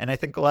 And I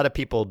think a lot of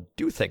people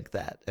do think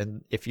that.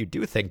 And if you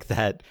do think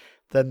that,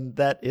 then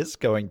that is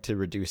going to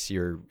reduce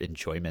your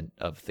enjoyment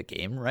of the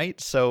game, right?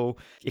 So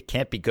it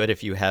can't be good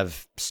if you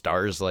have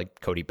stars like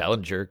Cody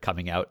Bellinger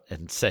coming out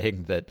and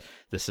saying that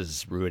this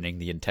is ruining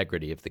the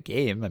integrity of the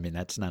game. I mean,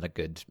 that's not a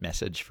good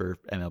message for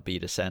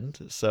MLB to send.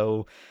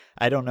 So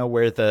I don't know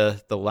where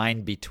the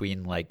line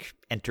between like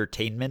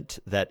entertainment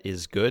that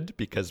is good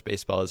because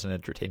baseball is an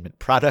entertainment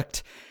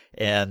product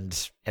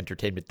and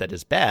entertainment that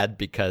is bad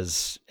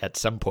because at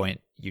some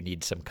point you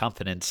need some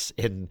confidence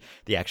in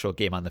the actual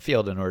game on the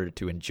field in order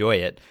to enjoy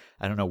it.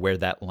 I don't know where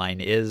that line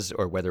is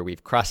or whether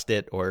we've crossed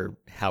it or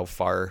how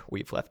far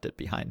we've left it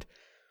behind.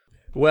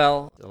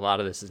 Well, a lot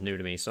of this is new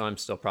to me, so I'm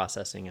still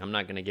processing. I'm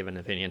not going to give an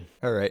opinion.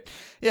 All right.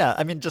 Yeah,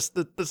 I mean, just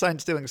the sign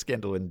stealing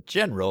scandal in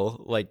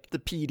general, like the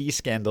PED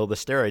scandal, the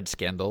steroid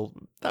scandal,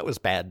 that was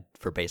bad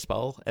for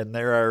baseball. And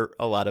there are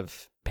a lot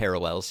of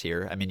parallels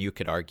here. I mean, you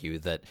could argue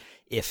that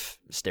if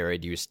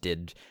steroid use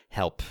did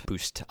help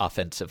boost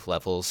offensive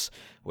levels,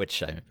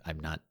 which I'm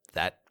not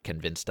that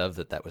convinced of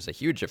that was a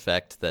huge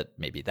effect, that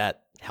maybe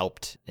that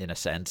helped in a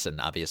sense. And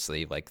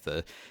obviously, like,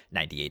 the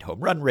 98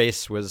 home run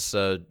race was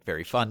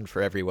very fun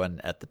for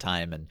everyone at the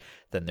time. And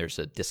then there's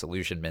a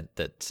disillusionment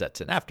that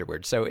sets in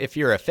afterwards. So if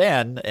you're a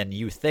fan and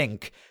you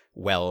think,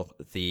 well,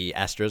 the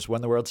Astros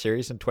won the World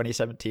Series in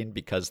 2017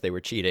 because they were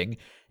cheating,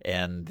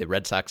 and the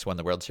Red Sox won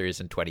the World Series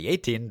in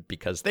 2018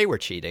 because they were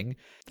cheating,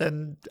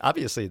 then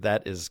obviously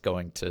that is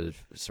going to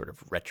sort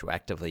of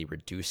retroactively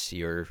reduce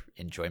your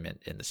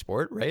enjoyment in the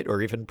sport, right?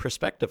 Or even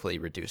prospectively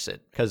reduce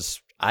it.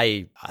 Because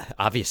I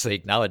obviously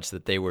acknowledge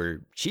that they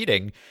were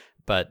cheating,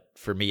 but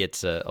for me,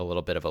 it's a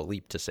little bit of a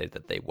leap to say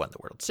that they won the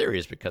World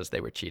Series because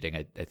they were cheating.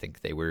 I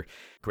think they were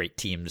great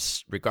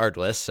teams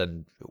regardless,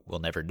 and we'll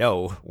never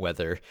know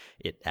whether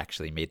it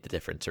actually made the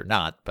difference or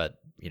not. But,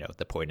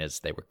 the point is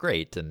they were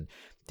great, and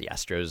the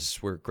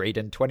Astros were great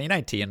in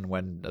 2019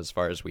 when, as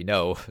far as we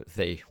know,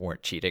 they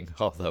weren't cheating,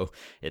 although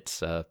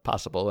it's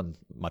possible, and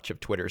much of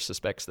Twitter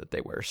suspects that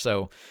they were.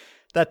 So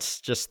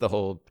that's just the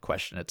whole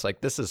question. It's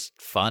like, this is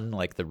fun.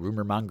 Like, the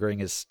rumor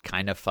mongering is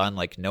kind of fun.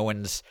 Like, no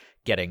one's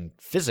getting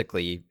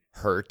physically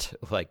hurt.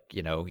 Like,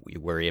 we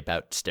worry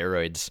about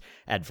steroids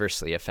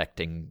adversely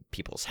affecting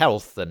people's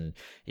health and,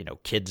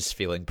 kids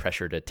feeling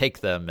pressure to take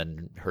them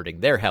and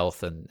hurting their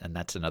health. And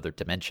that's another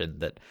dimension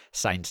that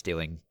sign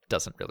stealing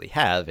doesn't really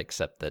have,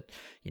 except that,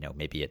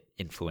 maybe it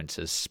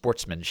influences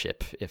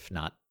sportsmanship, if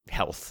not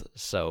health.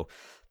 So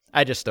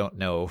I just don't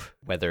know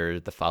whether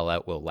the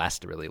fallout will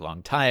last a really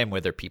long time,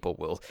 whether people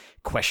will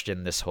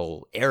question this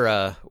whole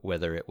era,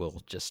 whether it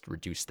will just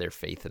reduce their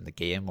faith in the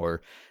game,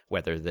 or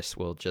whether this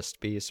will just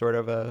be sort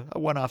of a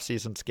one-off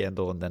season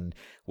scandal and then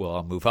we'll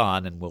all move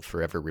on and we'll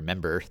forever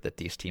remember that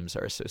these teams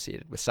are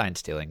associated with sign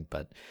stealing,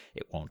 but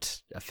it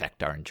won't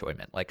affect our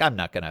enjoyment. Like, I'm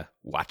not going to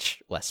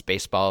watch less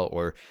baseball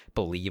or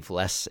believe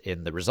less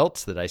in the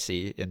results that I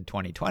see in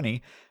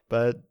 2020,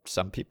 but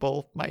some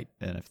people might.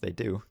 And if they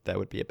do, that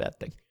would be a bad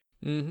thing.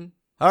 Mm-hmm.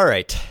 All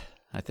right.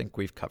 I think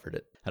we've covered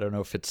it. I don't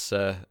know if it's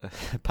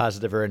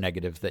positive or a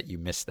negative that you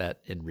missed that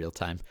in real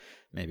time.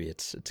 Maybe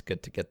it's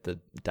good to get the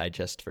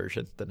digest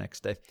version the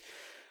next day.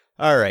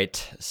 All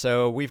right,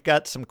 so we've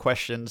got some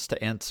questions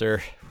to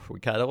answer. We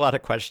got a lot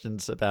of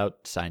questions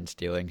about sign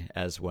stealing,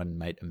 as one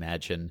might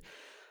imagine.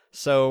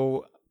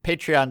 So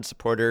Patreon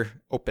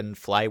supporter Open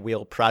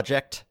Flywheel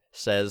Project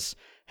says,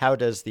 how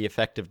does the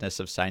effectiveness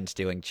of sign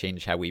stealing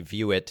change how we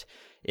view it?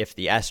 If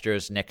the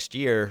Astros next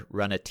year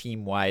run a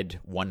team-wide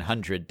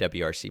 100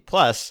 WRC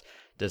plus,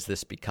 does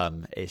this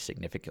become a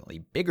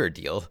significantly bigger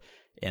deal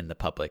in the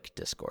public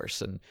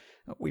discourse? And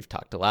we've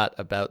talked a lot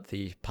about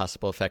the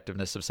possible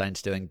effectiveness of sign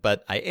stealing,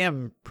 but I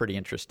am pretty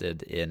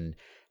interested in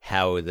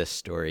how this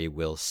story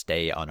will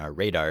stay on our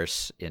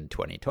radars in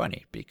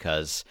 2020,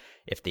 because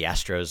if the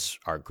Astros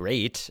are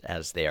great,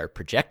 as they are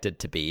projected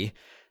to be,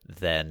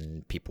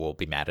 then people will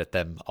be mad at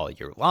them all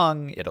year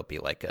long. It'll be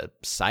like a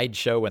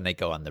sideshow when they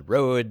go on the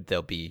road.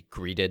 They'll be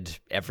greeted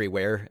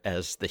everywhere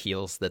as the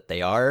heels that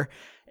they are.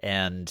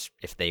 And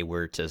if they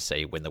were to,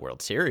 say, win the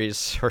World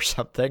Series or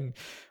something,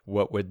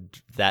 what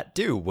would that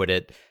do? Would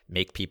it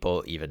make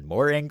people even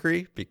more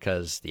angry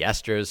because the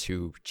Astros,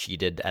 who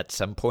cheated at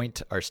some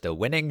point, are still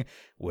winning?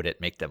 Would it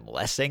make them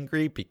less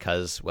angry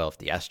because, well, if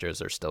the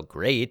Astros are still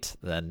great,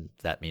 then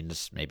that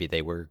means maybe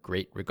they were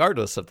great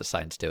regardless of the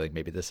sign stealing.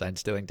 Maybe the sign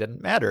stealing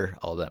didn't matter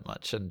all that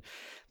much. And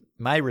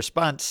my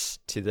response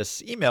to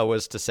this email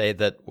was to say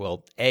that,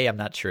 well, A, I'm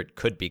not sure it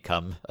could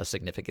become a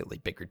significantly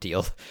bigger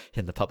deal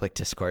in the public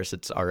discourse.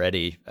 It's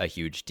already a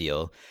huge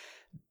deal.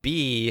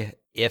 B,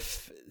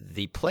 if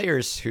the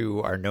players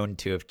who are known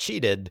to have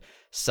cheated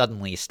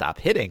suddenly stop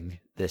hitting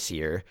this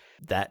year,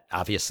 that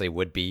obviously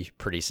would be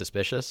pretty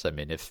suspicious. I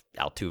mean, if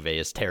Altuve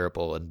is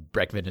terrible and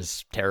Bregman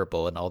is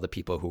terrible and all the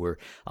people who were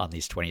on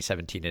these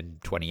 2017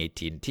 and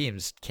 2018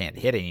 teams can't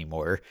hit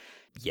anymore,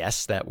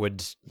 yes, that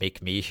would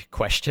make me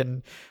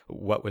question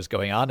what was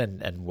going on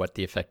and what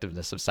the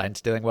effectiveness of sign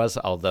stealing was,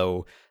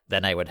 although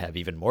then I would have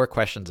even more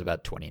questions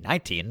about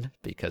 2019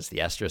 because the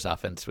Astros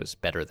offense was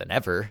better than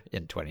ever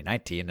in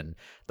 2019, and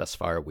thus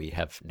far we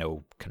have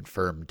no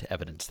confirmed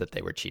evidence that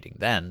they were cheating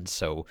then,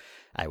 so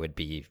I would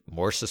be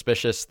more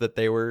suspicious that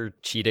they were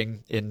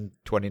cheating in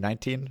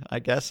 2019, I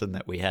guess, and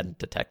that we hadn't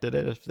detected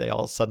it if they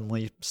all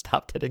suddenly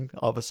stopped hitting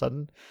all of a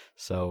sudden.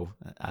 So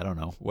I don't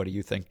know. What do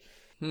you think?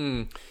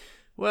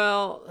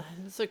 Well,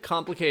 it's a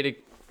complicated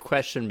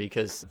question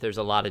because there's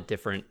a lot of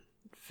different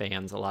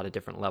fans, a lot of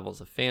different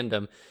levels of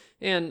fandom.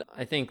 And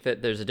I think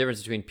that there's a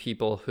difference between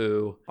people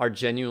who are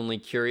genuinely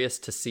curious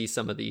to see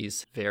some of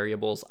these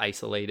variables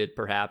isolated,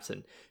 perhaps,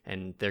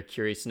 and they're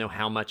curious to know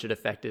how much it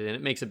affected. And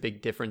it makes a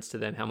big difference to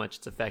them how much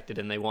it's affected,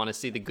 and they want to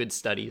see the good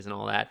studies and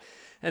all that.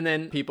 And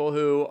then people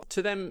who,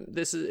 to them,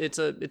 it's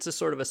a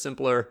sort of a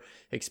simpler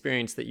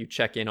experience that you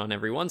check in on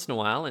every once in a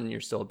while, and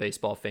you're still a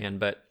baseball fan,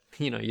 but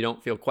you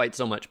don't feel quite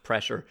so much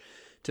pressure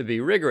to be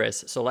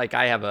rigorous. So like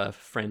I have a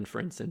friend, for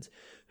instance,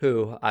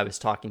 who I was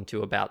talking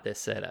to about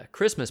this at a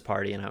Christmas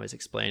party, and I was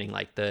explaining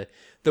like the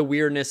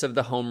weirdness of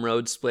the home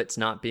road splits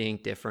not being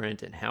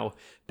different and how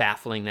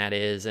baffling that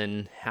is,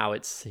 and how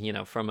it's,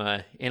 from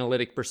a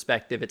analytic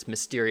perspective, it's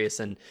mysterious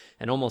and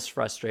almost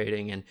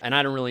frustrating. And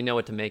I don't really know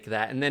what to make of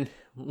that. And then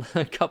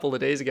a couple of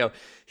days ago,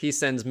 he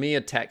sends me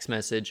a text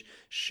message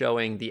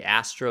showing the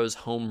Astros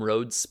home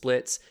road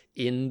splits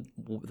in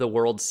the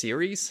World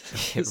Series.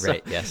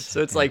 Right, yes.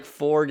 So it's like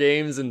 4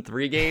 games and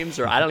 3 games,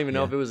 or I don't even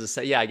know if it was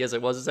I guess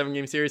it was a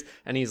 7-game series.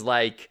 And he's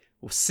like,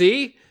 well,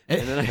 see?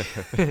 And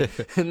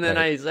then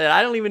I said,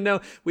 I don't even know.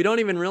 We don't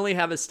even really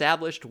have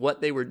established what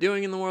they were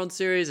doing in the World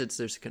Series.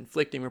 There's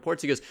conflicting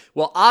reports. He goes,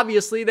 well,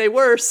 obviously they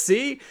were,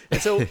 see?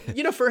 And so,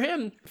 for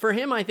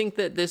him, I think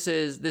that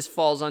this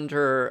falls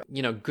under,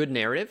 good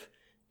narrative.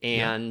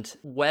 And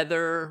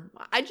whether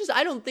I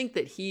don't think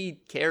that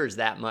he cares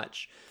that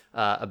much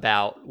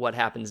about what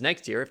happens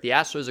next year. If the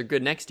Astros are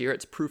good next year,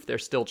 it's proof they're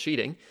still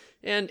cheating.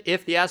 And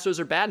if the Astros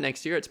are bad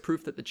next year, it's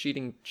proof that the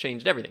cheating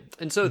changed everything.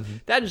 And so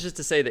that is just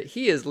to say that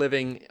he is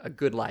living a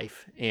good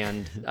life.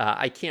 And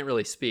I can't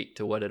really speak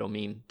to what it'll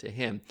mean to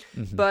him.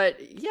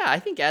 But yeah, I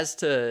think as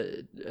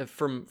to,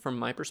 from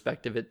my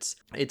perspective,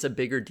 it's a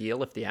bigger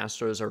deal if the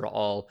Astros are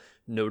all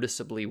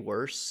noticeably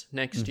worse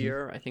next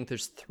year. I think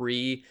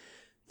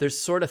there's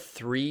sort of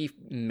 3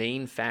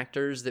 main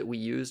factors that we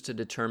use to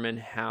determine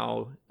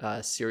how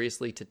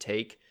seriously to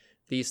take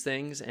these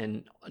things,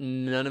 and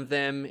none of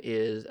them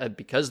is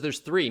because there's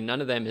 3,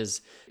 none of them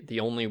is the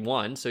only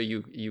one. So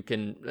you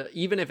can,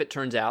 even if it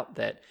turns out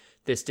that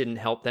this didn't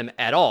help them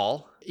at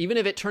all, even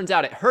if it turns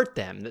out it hurt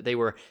them, that they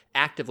were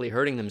actively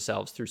hurting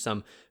themselves through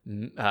some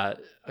a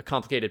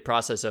complicated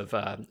process of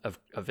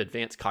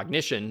advanced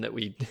cognition that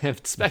we have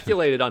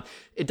speculated on,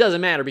 it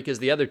doesn't matter because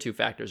the other 2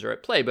 factors are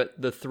at play. But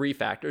the 3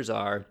 factors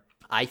are,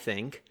 I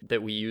think,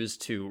 that we use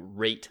to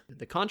rate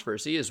the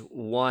controversy is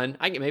 1,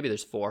 maybe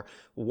there's 4.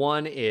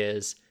 1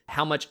 is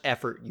how much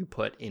effort you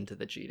put into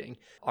the cheating.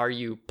 Are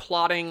you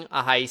plotting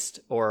a heist,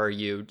 or are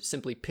you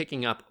simply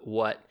picking up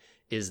what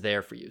is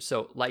there for you?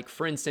 So like,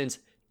 for instance,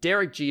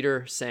 Derek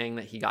Jeter saying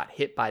that he got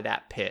hit by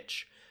that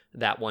pitch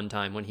that one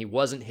time when he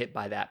wasn't hit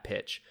by that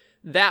pitch.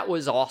 that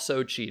was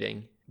also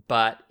cheating.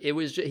 But he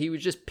was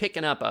just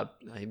picking up a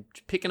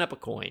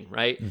coin,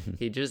 right?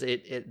 He just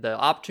the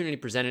opportunity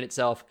presented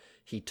itself.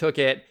 He took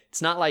it.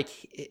 It's not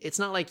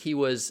like he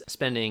was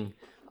spending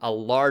a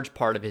large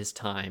part of his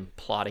time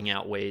plotting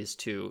out ways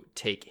to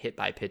take hit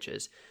by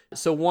pitches.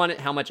 So one,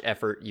 how much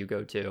effort you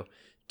go to.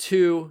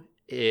 Two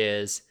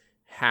is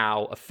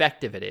how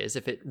effective it is.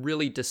 If it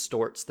really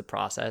distorts the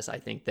process, I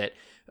think that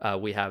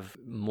we have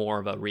more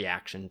of a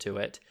reaction to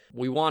it.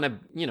 We want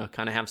to,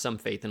 kind of have some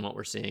faith in what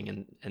we're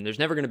seeing, and there's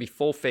never going to be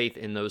full faith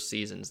in those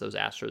seasons, those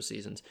Astros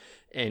seasons,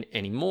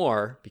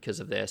 anymore because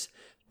of this.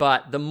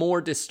 But the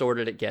more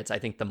distorted it gets, I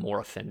think the more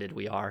offended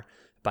we are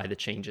by the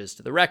changes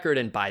to the record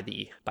and by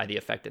the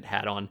effect it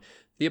had on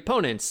the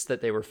opponents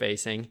that they were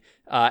facing.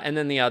 And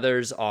then the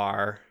others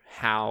are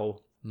how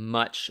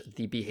much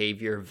the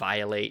behavior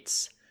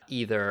violates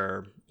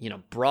either,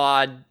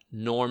 broad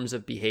norms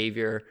of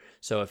behavior.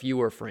 So if you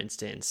were, for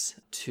instance,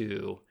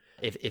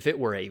 if it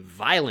were a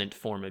violent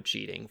form of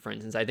cheating, for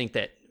instance, I think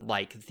that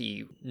like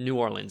the New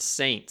Orleans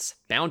Saints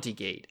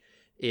Bountygate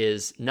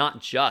is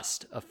not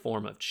just a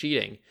form of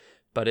cheating,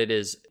 but it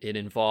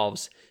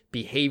involves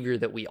behavior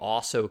that we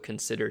also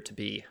consider to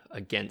be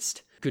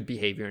against good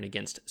behavior and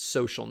against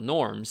social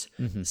norms.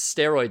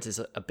 Steroids is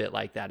a bit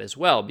like that as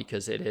well,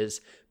 because it is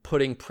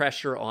putting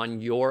pressure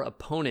on your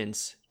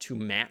opponents to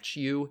match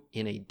you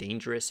in a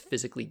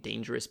physically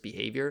dangerous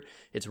behavior.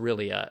 It's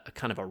really a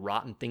kind of a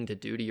rotten thing to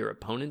do to your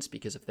opponents,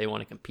 because if they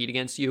want to compete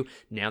against you,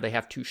 now they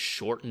have to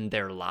shorten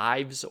their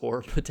lives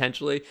or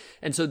potentially.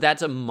 And so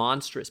that's a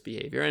monstrous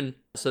behavior. And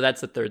so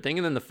that's the third thing.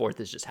 And then the fourth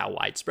is just how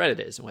widespread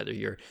it is, and whether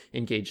you're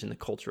engaged in the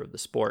culture of the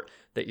sport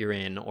that you're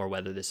in, or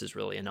whether this is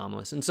really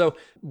anomalous. And so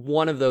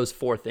one of those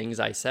four things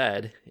I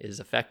said is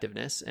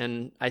effectiveness.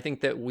 And I think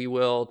that we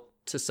will,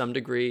 to some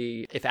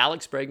degree, if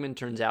Alex Bregman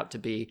turns out to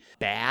be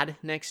bad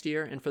next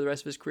year and for the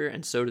rest of his career,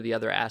 and so do the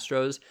other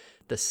Astros,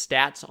 the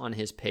stats on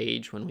his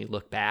page, when we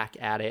look back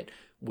at it,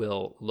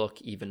 will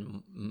look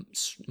even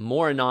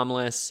more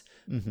anomalous,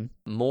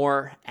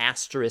 more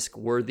asterisk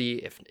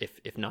worthy,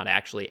 if not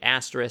actually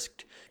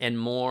asterisked, and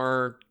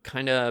more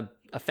kind of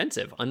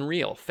offensive,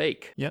 unreal,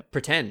 fake,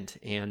 pretend.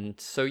 And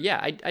so, yeah,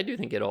 I do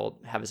think it'll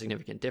have a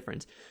significant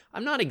difference.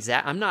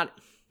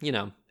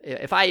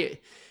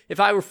 If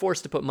I were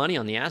forced to put money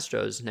on the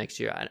Astros next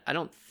year, I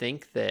don't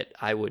think that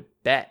I would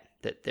bet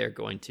that they're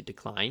going to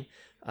decline.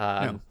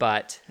 No.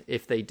 But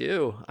if they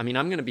do,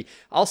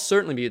 I'll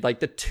certainly be like,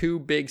 the two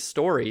big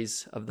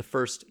stories of the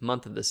first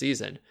month of the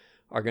season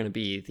are going to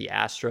be the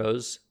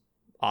Astros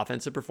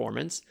offensive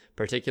performance,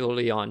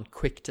 particularly on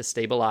quick to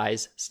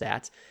stabilize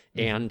stats,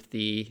 and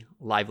the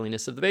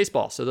liveliness of the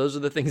baseball. So those are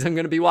the things I'm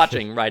going to be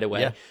watching right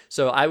away. Yeah.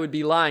 So I would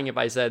be lying if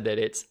I said that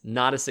it's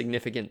not a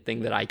significant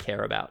thing that I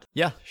care about.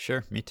 Yeah,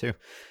 sure. Me too.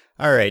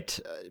 All right.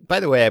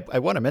 By the way, I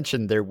want to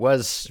mention there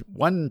was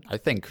one, I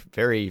think,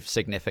 very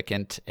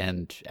significant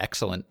and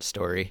excellent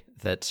story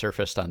that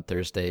surfaced on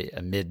Thursday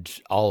amid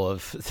all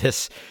of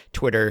this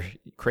Twitter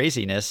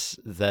craziness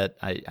that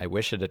I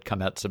wish it had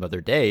come out some other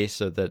day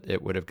so that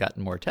it would have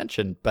gotten more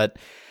attention. But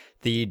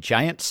the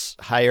Giants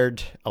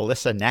hired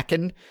Alyssa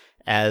Nakken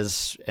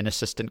as an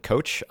assistant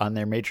coach on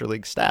their major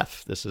league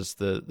staff. This is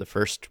the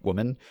first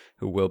woman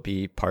who will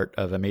be part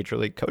of a major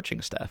league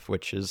coaching staff,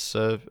 which is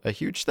a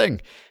huge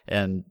thing.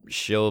 And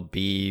she'll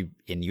be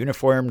in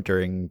uniform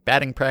during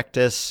batting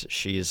practice.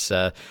 She's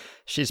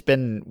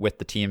been with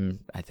the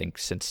team, I think,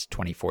 since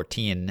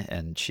 2014,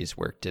 and she's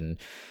worked in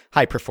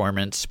high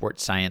performance,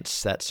 sports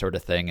science, that sort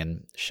of thing.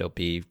 And she'll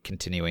be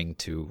continuing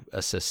to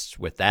assist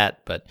with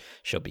that, but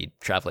she'll be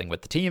traveling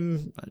with the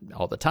team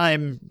all the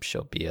time.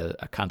 She'll be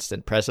a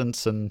constant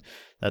presence. And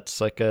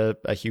that's like a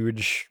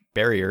huge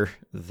barrier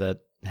that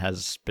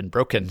has been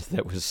broken,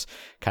 that was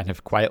kind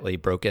of quietly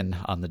broken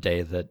on the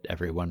day that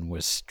everyone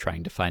was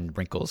trying to find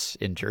wrinkles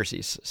in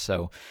jerseys.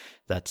 So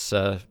that's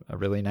a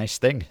really nice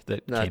thing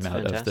that came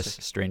out of this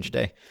strange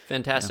day.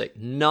 Fantastic.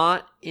 Yeah.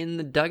 Not in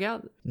the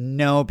dugout?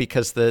 No,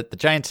 because the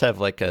Giants have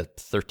like a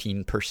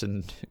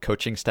 13-person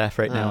coaching staff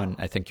right now, and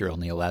I think you're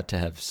only allowed to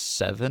have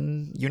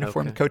 7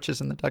 uniformed coaches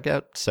in the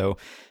dugout. So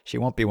she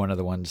won't be one of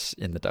the ones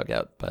in the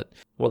dugout. But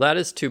well, that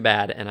is too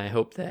bad, and I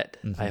hope that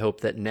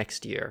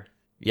next year,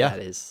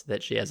 that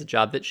she has a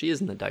job that she is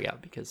in the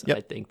dugout, because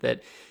I think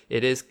that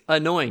it is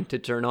annoying to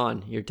turn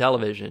on your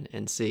television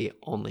and see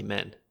only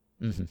men.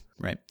 Mm-hmm.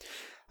 Right.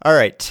 All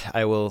right.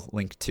 I will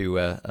link to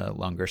a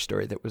longer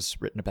story that was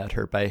written about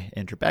her by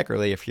Andrew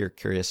Baggerly if you're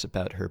curious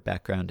about her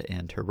background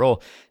and her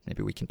role.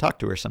 Maybe we can talk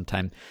to her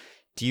sometime.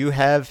 Do you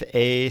have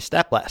a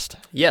stat blast?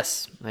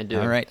 Yes, I do.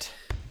 All right.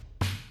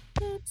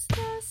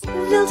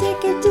 They'll take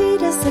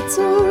Adidas that's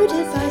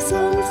sorted by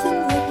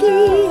something like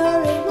E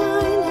or A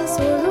minus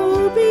or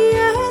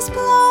OBS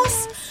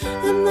plus,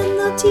 and then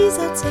they'll tease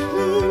out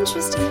some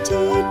interesting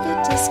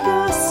tidbit,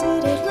 discuss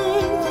it at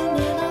length, and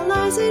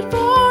analyze it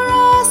for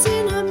us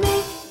in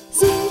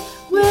amazing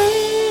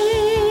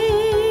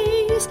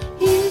ways.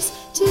 Here's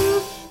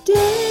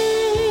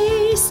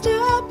today's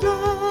Stat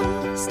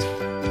Blast.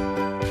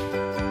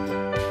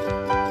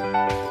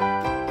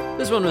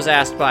 This one was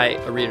asked by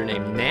a reader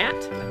named Nat,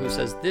 who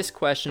says this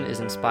question is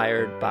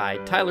inspired by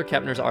Tyler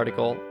Kepner's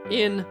article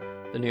in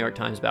the New York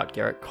Times about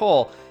Garrett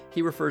Cole.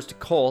 He refers to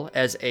Cole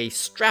as a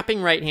strapping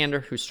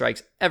right-hander who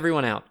strikes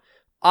everyone out.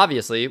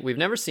 Obviously, we've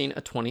never seen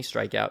a 20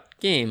 strikeout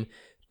game,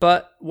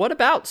 but what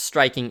about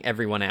striking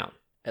everyone out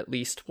at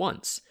least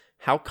once?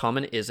 How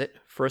common is it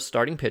for a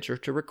starting pitcher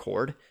to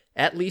record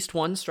at least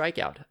one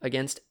strikeout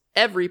against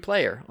every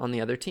player on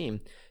the other team?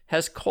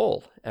 Has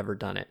Cole ever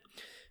done it?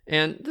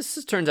 And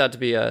this turns out to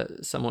be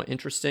a somewhat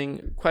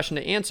interesting question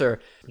to answer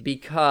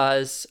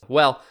because,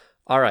 well,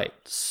 all right,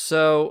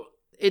 so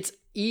it's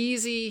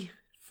easy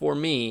for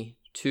me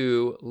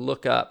to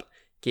look up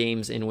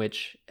games in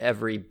which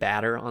every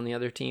batter on the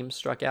other team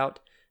struck out,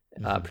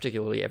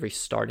 particularly every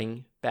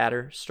starting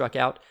batter struck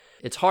out.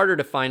 It's harder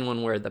to find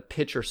one where the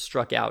pitcher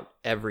struck out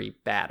every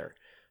batter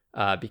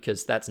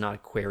because that's not a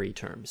query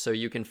term. So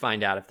you can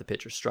find out if the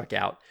pitcher struck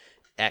out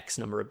X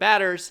number of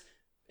batters,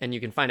 and you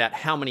can find out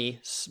how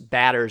many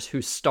batters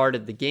who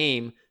started the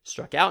game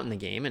struck out in the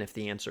game. And if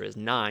the answer is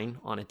 9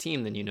 on a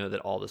team, then you know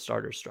that all the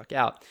starters struck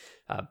out.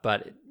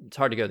 But it's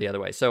hard to go the other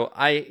way. So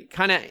I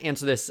kind of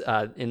answer this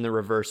in the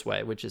reverse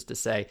way, which is to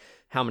say,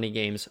 how many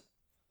games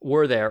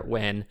were there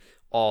when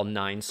all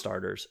 9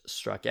 starters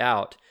struck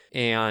out?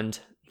 And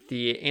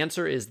the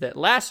answer is that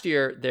last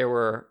year there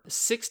were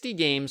 60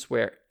 games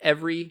where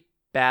every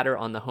batter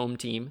on the home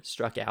team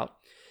struck out,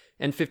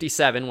 and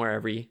 57 where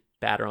every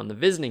batter on the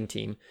visiting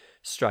team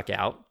struck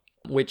out,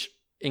 which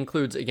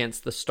includes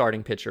against the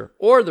starting pitcher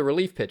or the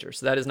relief pitcher.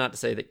 So that is not to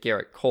say that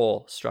Garrett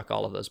Cole struck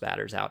all of those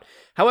batters out.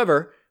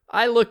 However,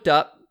 I looked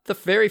up, the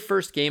very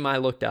first game I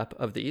looked up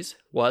of these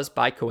was,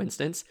 by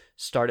coincidence,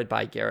 started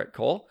by Garrett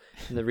Cole.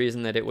 And the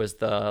reason that it was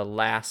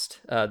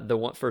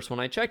the first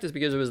one I checked is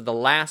because it was the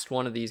last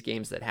one of these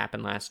games that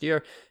happened last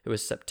year. It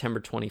was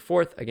September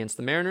 24th against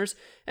the Mariners.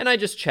 And I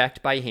just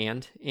checked by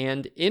hand.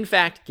 And in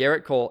fact,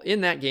 Garrett Cole in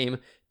that game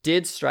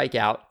did strike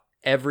out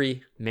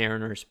every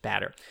Mariners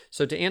batter.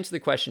 So to answer the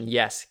question,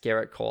 yes,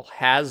 Garrett Cole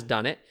has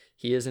done it.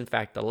 He is, in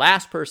fact, the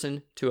last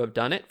person to have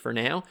done it for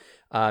now.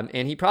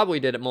 And he probably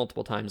did it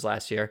multiple times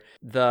last year.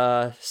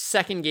 The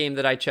second game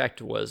that I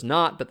checked was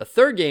not, but the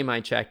third game I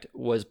checked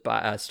was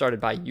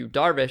started by Yu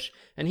Darvish,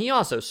 and he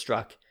also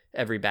struck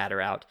every batter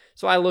out.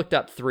 So I looked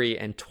up 3,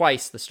 and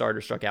twice the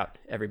starter struck out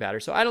every batter.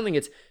 So I don't think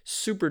it's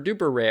super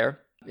duper rare.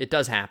 It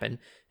does happen,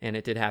 and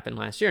it did happen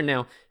last year.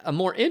 Now, a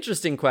more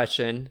interesting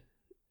question...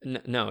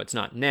 No, it's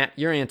not. Nat,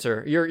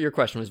 your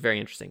question was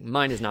very interesting.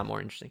 Mine is not more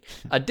interesting.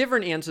 A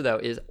different answer, though,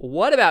 is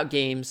what about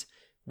games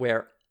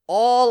where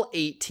all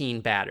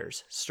 18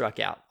 batters struck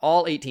out,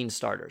 all 18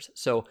 starters?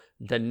 So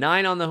the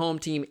 9 on the home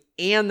team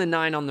and the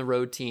 9 on the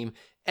road team,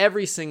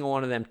 every single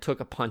one of them took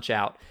a punch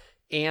out.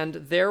 And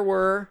there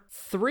were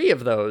 3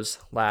 of those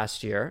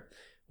last year,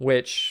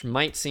 which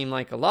might seem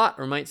like a lot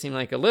or might seem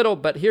like a little,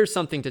 but here's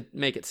something to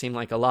make it seem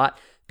like a lot.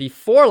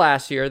 Before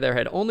last year, there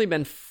had only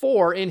been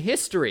 4 in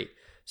history.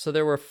 So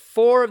there were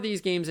 4 of these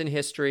games in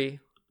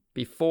history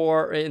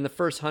before, in the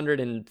first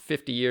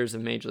 150 years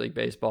of Major League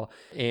Baseball,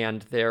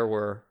 and there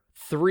were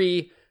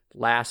 3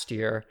 last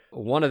year.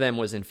 One of them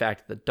was, in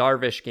fact, the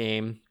Darvish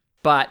game,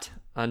 but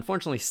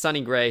unfortunately,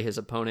 Sonny Gray, his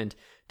opponent,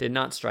 did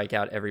not strike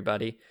out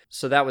everybody,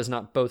 so that was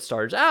not both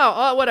starters.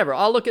 Whatever.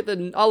 I'll look at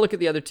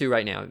the other 2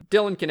 right now.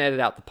 Dylan can edit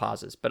out the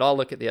pauses, but I'll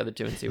look at the other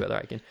 2 and see whether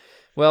I can.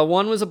 Well,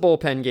 one was a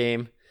bullpen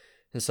game,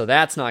 and so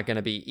that's not going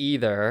to be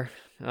either.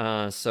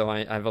 So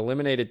I've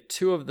eliminated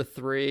 2 of the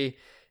 3,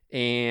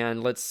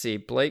 and let's see,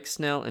 Blake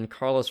Snell and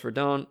Carlos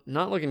Rodon,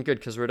 not looking good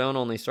because Rodon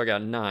only struck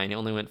out 9. He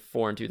only went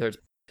 4 2/3.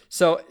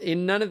 So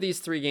in none of these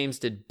 3 games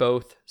did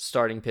both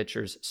starting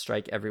pitchers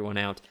strike everyone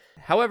out.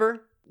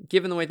 However,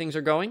 given the way things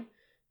are going,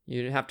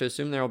 you have to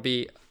assume there will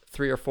be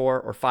 3 or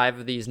 4 or 5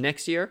 of these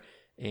next year,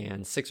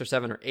 and 6 or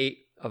 7 or 8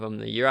 of them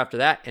the year after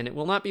that, and it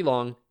will not be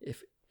long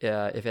if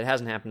it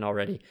hasn't happened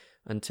already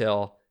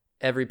until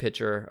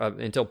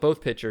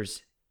both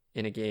pitchers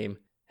in a game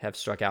have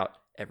struck out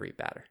every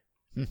batter.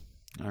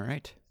 All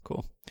right,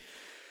 cool.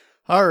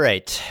 All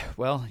right,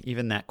 well,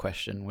 even that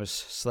question was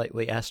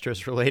slightly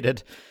Astros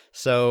related.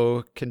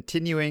 So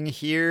continuing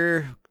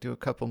here, do a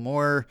couple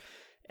more.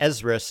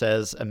 Ezra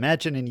says,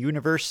 imagine a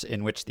universe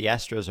in which the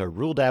Astros are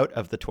ruled out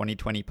of the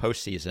 2020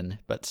 postseason,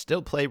 but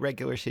still play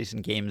regular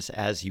season games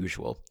as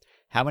usual.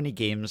 How many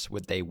games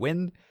would they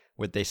win?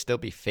 Would they still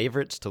be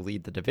favorites to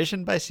lead the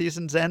division by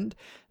season's end?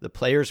 The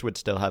players would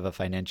still have a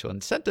financial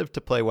incentive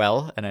to play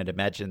well, and I'd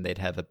imagine they'd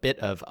have a bit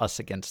of us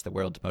against the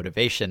world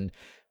motivation.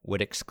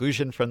 Would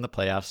exclusion from the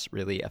playoffs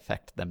really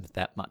affect them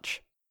that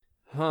much?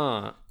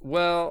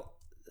 Well,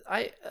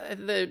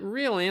 the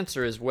real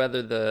answer is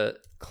whether the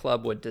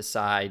club would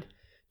decide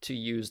to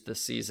use the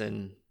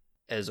season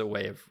as a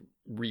way of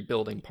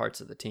rebuilding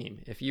parts of the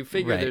team. If you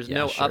figure there's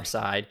no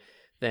upside,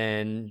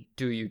 then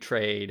do you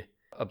trade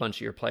a bunch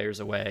of your players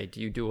away? Do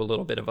you do a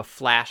little bit of a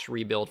flash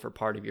rebuild for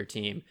part of your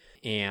team?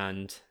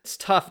 And it's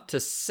tough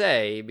to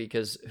say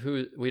because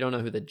we don't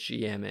know who the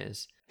GM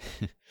is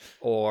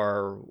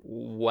or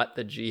what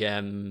the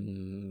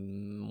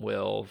GM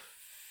will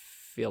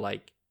feel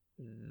like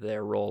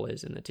their role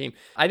is in the team.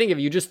 I think if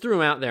you just threw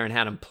him out there and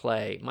had him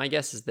play, my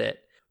guess is that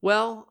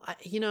Well,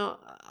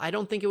 I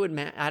don't think it would.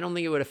 I don't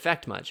think it would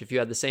affect much if you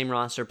had the same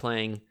roster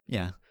playing.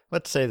 Yeah.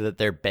 Let's say that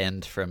they're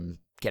banned from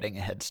getting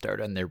a head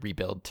start on their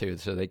rebuild too,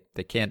 so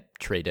they can't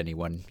trade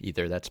anyone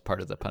either. That's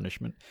part of the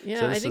punishment. Yeah,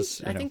 so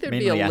I think there'd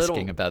mainly be a little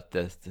asking about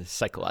the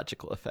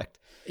psychological effect.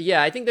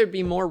 Yeah, I think there'd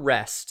be more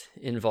rest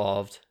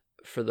involved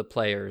for the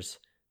players,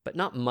 but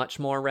not much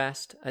more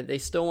rest. They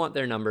still want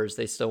their numbers,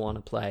 they still want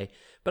to play,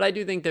 but I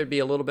do think there'd be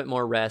a little bit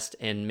more rest,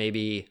 and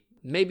maybe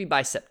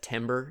by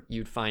September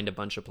you'd find a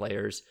bunch of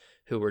players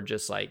who were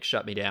just like,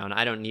 shut me down.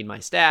 I don't need my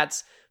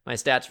stats. My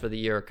stats for the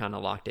year are kind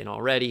of locked in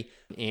already,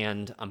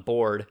 and I'm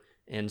bored.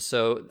 And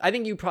so I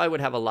think you probably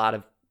would have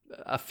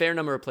a fair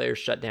number of players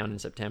shut down in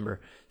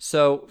September.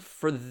 So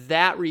for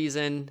that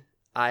reason,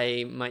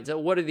 I might say,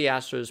 what do the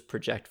Astros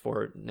project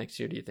for next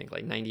year, do you think?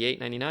 Like 98,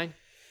 99?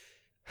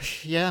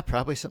 Yeah,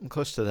 probably something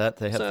close to that.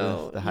 They have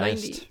the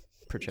highest 90,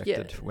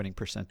 projected winning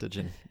percentage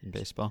in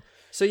baseball.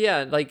 So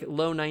yeah, like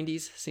low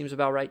 90s seems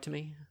about right to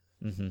me.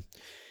 Mm-hmm.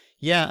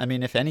 Yeah, I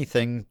mean, if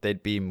anything,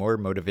 they'd be more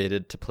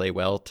motivated to play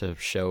well to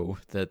show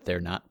that they're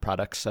not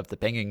products of the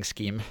banging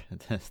scheme,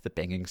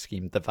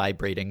 the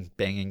vibrating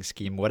banging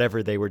scheme,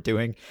 whatever they were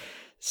doing.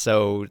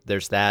 So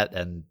there's that,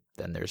 and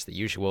then there's the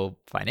usual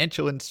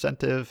financial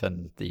incentive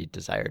and the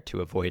desire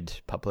to avoid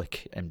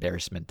public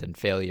embarrassment and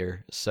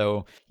failure.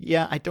 So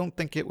yeah, I don't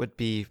think it would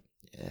be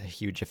a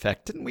huge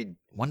effect. Didn't we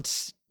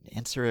once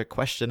answer a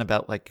question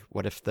about, like,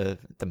 what if the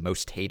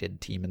most hated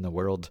team in the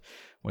world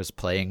was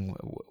playing?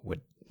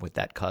 Would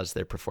that cause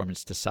their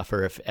performance to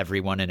suffer if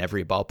everyone in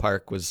every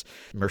ballpark was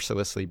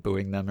mercilessly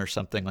booing them or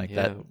something like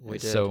that? We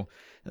did. So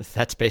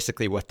that's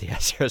basically what the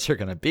Astros are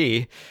going to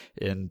be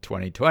in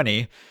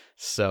 2020.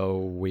 So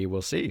we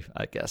will see,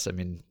 I guess. I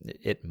mean,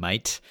 it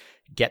might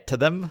get to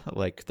them.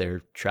 Like,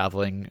 they're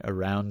traveling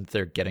around,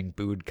 they're getting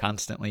booed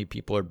constantly.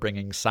 People are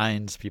bringing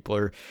signs, people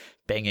are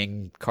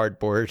banging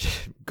cardboard,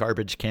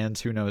 garbage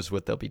cans. Who knows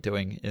what they'll be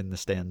doing in the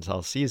stands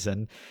all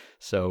season.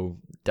 So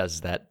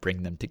does that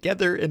bring them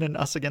together in an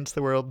us against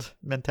the world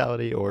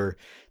mentality, or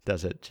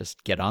does it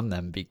just get on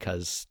them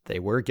because they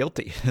were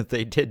guilty?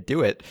 They did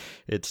do it.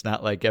 It's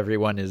not like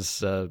everyone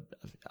is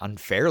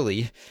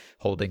unfairly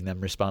holding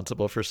them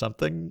responsible for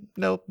something.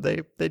 No,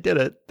 they did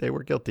it. They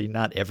were guilty.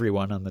 Not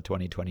everyone on the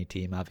 2020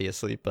 team,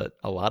 obviously, but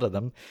a lot of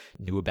them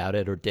knew about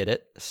it or did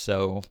it.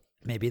 So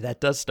maybe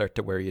that does start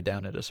to wear you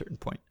down at a certain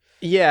point.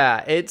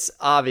 Yeah, it's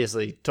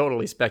obviously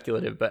totally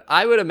speculative, but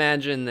I would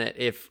imagine that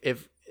if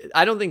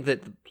I don't think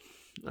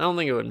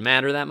it would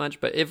matter that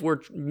much, but if we're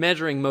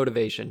measuring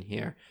motivation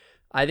here,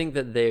 I think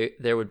that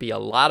there would be a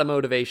lot of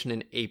motivation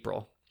in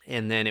April,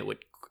 and then it would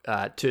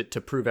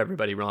to prove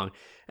everybody wrong,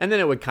 and then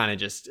it would kind of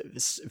just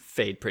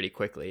fade pretty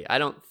quickly. I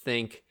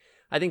think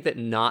that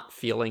not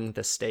feeling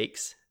the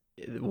stakes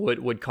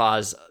would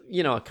cause,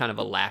 a kind of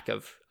a lack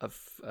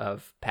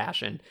of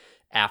passion.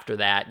 After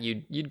that,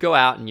 you'd go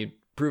out and you'd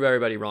prove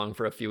everybody wrong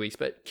for a few weeks,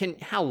 but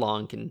how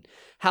long can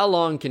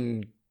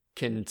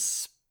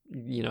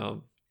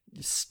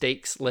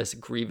stakesless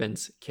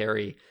grievance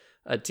carry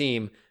a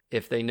team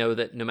if they know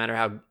that no matter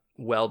how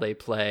well they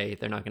play,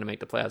 they're not going to make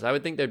the playoffs? I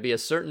would think there'd be a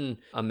certain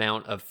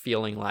amount of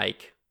feeling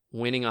like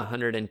winning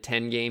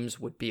 110 games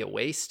would be a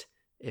waste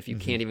if you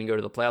can't even go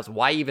to the playoffs.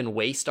 Why even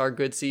waste our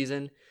good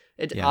season?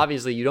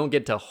 Obviously, you don't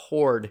get to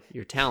hoard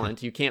your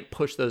talent. You can't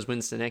push those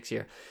wins to next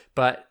year.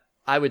 But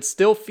I would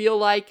still feel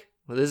like,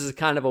 well, this is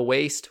kind of a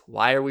waste.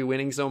 Why are we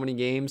winning so many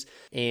games?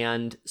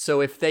 And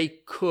so if they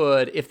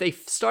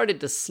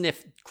started to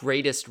sniff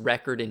greatest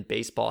record in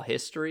baseball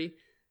history,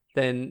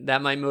 then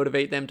that might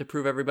motivate them to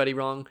prove everybody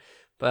wrong.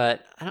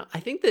 But I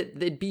think that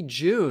they'd be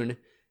June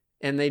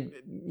and they'd,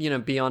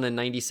 be on a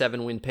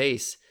 97 win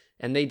pace,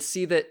 and they'd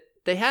see that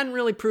they hadn't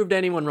really proved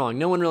anyone wrong.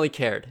 No one really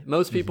cared.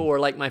 Most people were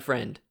like my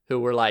friend, who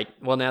were like,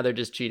 well, now they're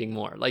just cheating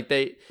more. Like,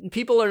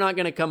 people are not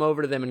going to come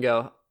over to them and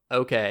go,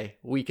 okay,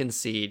 we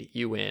concede,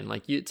 you win.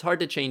 Like, it's hard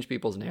to change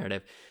people's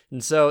narrative.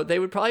 And so they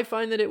would probably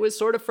find that it was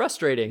sort of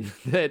frustrating,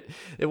 that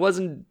it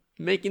wasn't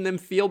making them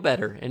feel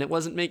better and it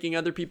wasn't making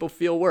other people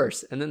feel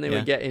worse. And then they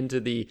would get into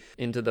the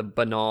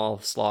banal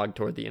slog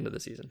toward the end of the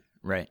season.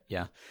 Right,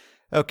 yeah.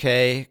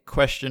 Okay,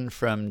 question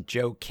from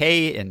Joe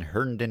K. in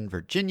Herndon,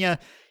 Virginia.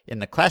 In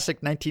the classic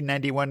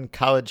 1991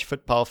 college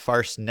football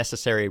farce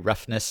Necessary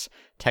Roughness,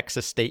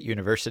 Texas State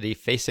University,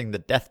 facing the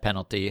death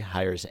penalty,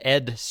 hires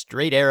Ed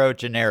Straight Arrow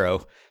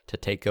Gennaro to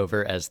take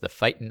over as the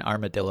Fightin'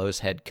 Armadillos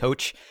head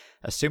coach.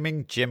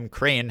 Assuming Jim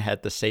Crane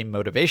had the same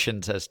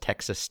motivations as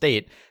Texas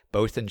State,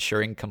 both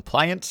ensuring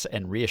compliance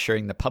and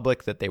reassuring the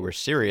public that they were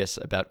serious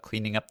about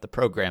cleaning up the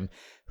program,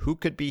 who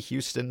could be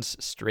Houston's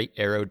Straight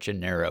Arrow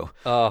Gennaro?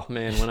 Oh,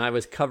 man, when I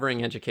was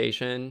covering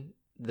education,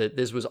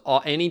 this was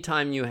all,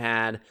 anytime you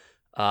had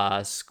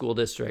school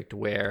district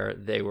where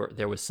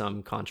there was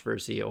some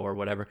controversy or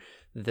whatever.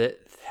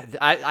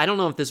 I don't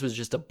know if this was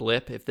just a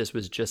blip, if this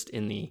was just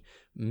in the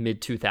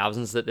mid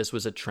 2000s that this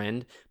was a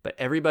trend, but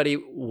everybody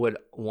would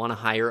want to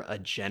hire a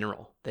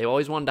general. They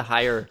always wanted to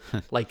hire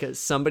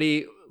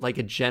somebody like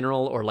a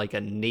general or like a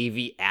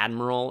Navy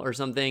admiral or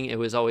something. It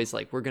was always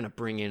like, we're going to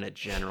bring in a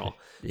general.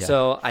 Yeah.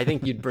 So I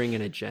think you'd bring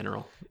in a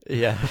general.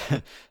 Yeah.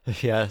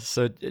 Yeah.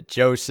 So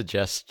Joe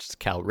suggests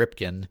Cal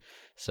Ripken.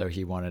 So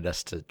he wanted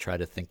us to try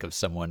to think of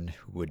someone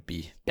who would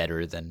be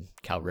better than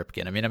Cal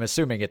Ripken. I mean, I'm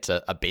assuming it's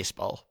a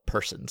baseball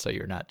person, so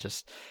you're not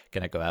just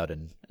going to go out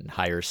and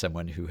hire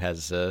someone who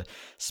has a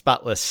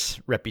spotless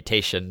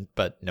reputation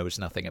but knows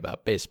nothing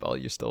about baseball.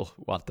 You still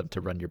want them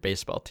to run your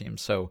baseball team.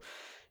 So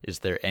is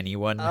there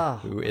anyone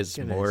who is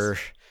more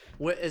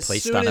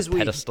placed on a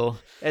pedestal?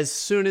 As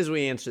soon as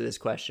we answer this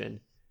question,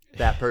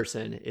 that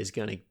person is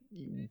going to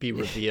be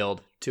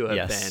revealed to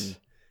have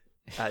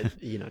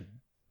been,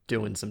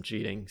 doing some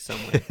cheating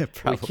somewhere.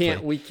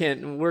 we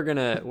can't we're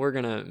gonna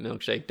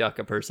milkshake duck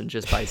a person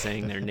just by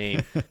saying their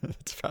name.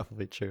 That's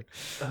probably true.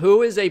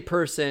 Who is a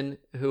person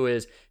who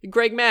is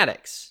Greg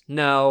Maddux?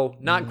 No,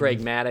 not Greg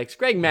Maddux.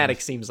 Greg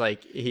Maddux seems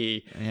like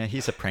he's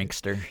a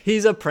prankster.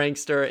 He's a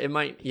prankster. It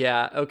might,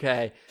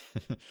 okay.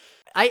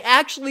 I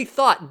actually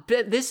thought,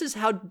 this is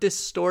how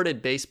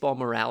distorted baseball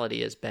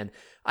morality has been.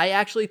 I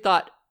actually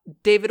thought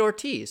David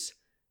Ortiz.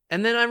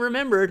 And then I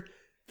remembered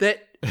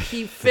that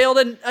he failed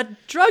a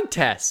drug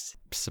test.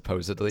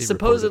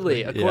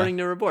 Supposedly, according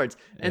to reports.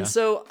 And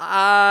so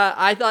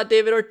I thought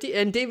David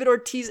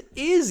Ortiz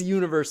is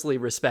universally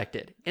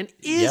respected and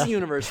is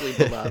universally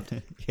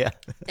beloved. Yeah.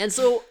 And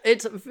so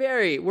it's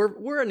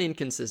we're an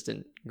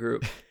inconsistent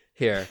group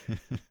here.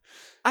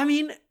 I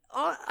mean,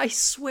 I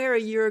swear a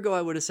year ago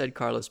I would have said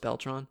Carlos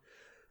Beltran.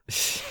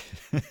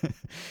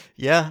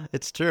 Yeah,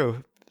 it's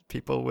true.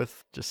 People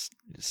with just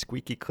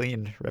squeaky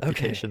clean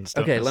reputations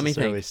don't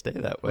necessarily stay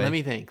that way. Let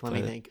me think.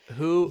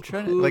 Who?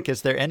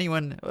 Is there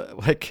anyone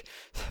like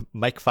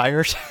Mike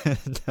Fiers?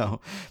 No,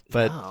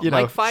 but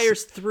Mike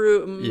Fiers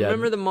threw. Yeah.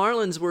 Remember, the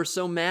Marlins were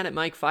so mad at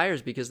Mike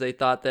Fiers because they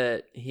thought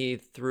that he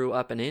threw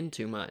up and in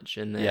too much.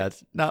 And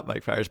it's not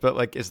Mike Fiers,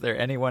 but is there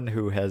anyone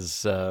who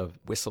has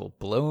whistle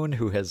blown,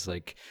 who has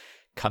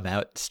come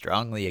out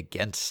strongly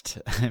against?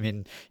 I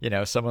mean,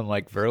 someone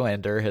like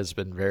Verlander has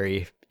been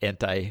very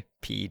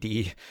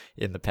anti-PED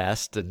in the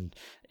past and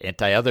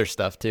anti-other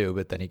stuff too,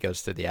 but then he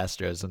goes to the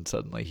Astros and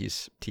suddenly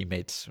he's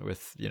teammates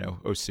with,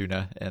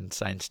 Osuna and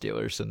sign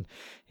stealers, and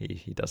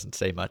he doesn't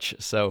say much.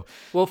 So,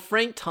 well,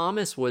 Frank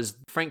Thomas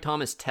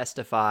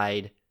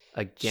testified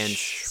against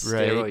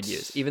steroid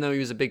use. Even though he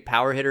was a big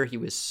power hitter, he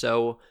was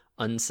so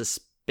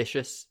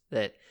unsuspicious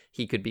that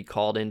he could be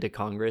called into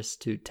Congress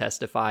to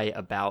testify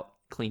about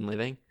clean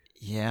living.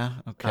 Yeah.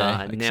 Okay.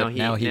 Now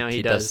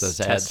he does those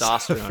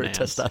testosterone for ads.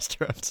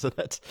 Testosterone. So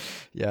that's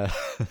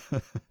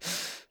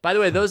By the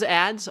way, those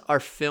ads are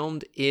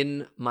filmed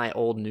in my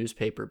old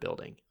newspaper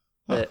building,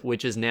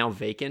 which is now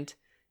vacant,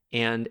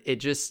 and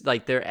it just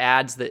they're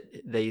ads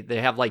that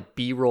they have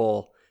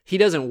B-roll. He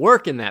doesn't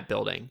work in that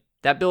building.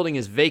 That building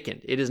is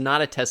vacant. It is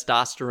not a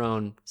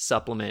testosterone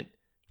supplement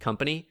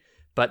company,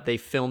 but they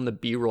film the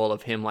B-roll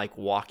of him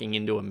walking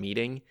into a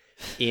meeting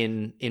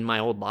in my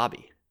old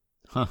lobby.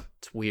 Huh.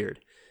 It's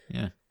weird.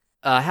 Yeah.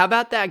 How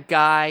about that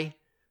guy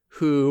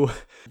who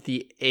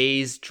the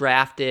A's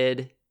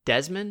drafted,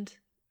 Desmond?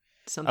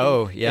 Something?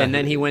 Oh, yeah. And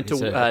then he went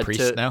He's a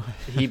priest now?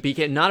 He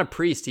became not a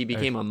priest. He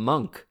became a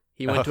monk.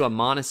 He went to a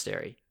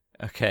monastery.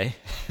 Okay.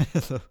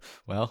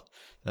 Well,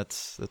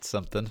 that's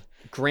something.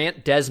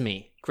 Grant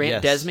Desme.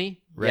 Desme?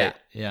 Right.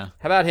 Yeah.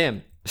 How about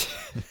him?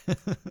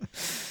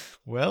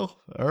 Well,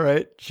 all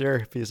right. Sure,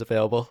 if he's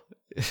available.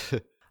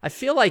 I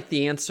feel like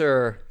the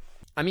answer,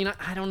 I mean,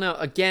 I don't know.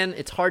 Again,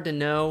 it's hard to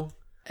know.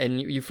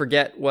 And you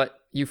forget what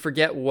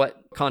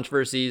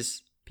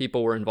controversies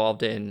people were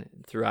involved in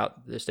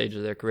throughout the stages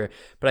of their career.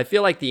 But I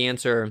feel like the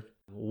answer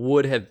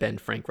would have been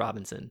Frank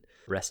Robinson.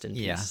 Rest in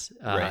peace.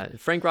 Yeah, right.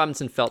 Frank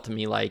Robinson felt to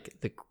me like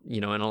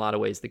in a lot of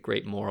ways, the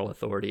great moral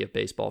authority of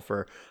baseball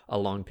for a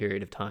long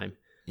period of time.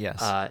 Yes.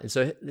 And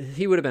so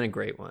he would have been a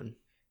great one.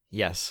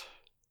 Yes.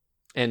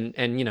 And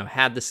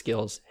had the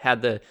skills,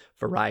 had the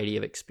variety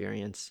of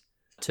experience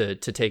to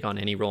take on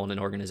any role in an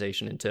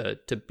organization and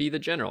to be the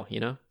general,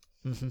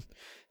 Mm-hmm.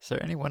 Is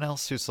there anyone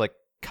else who's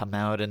come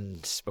out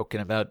and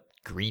spoken about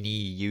greenie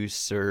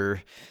use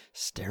or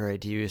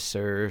steroid use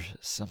or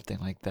something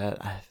like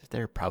that?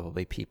 There are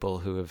probably people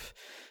who have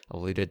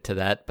alluded to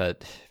that,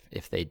 but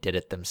if they did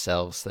it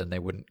themselves, then they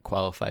wouldn't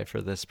qualify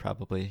for this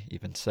probably,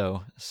 even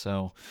so.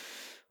 So,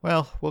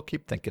 well, we'll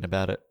keep thinking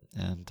about it,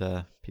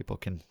 and people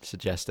can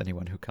suggest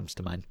anyone who comes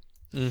to mind.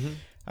 Mm-hmm.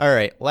 All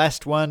right,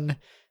 last one.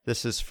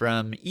 This is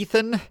from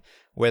Ethan.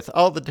 With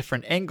all the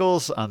different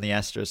angles on the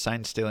Astros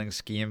sign-stealing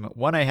scheme,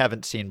 one I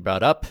haven't seen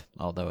brought up,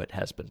 although it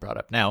has been brought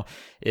up now,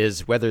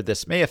 is whether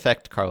this may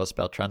affect Carlos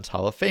Beltran's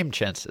Hall of Fame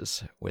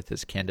chances. With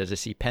his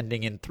candidacy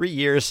pending in 3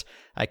 years,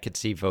 I could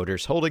see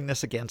voters holding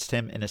this against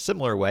him in a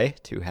similar way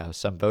to how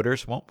some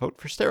voters won't vote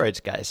for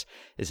steroids guys.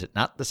 Is it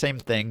not the same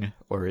thing,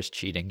 or is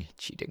cheating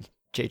cheating?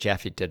 Jay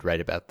Jaffe did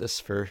write about this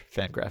for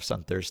Fangraphs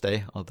on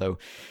Thursday, although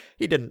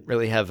he didn't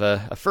really have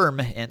a firm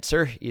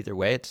answer. Either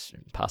way, it's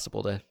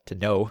impossible to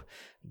know.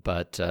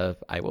 But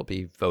I will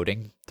be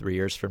voting 3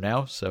 years from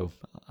now, so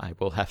I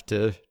will have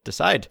to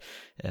decide.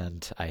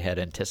 And I had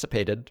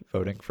anticipated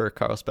voting for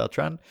Carlos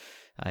Beltran.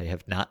 I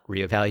have not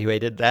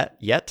reevaluated that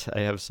yet.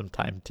 I have some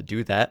time to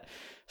do that.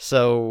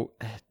 So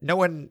no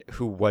one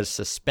who was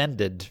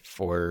suspended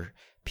for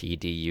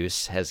PED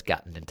use has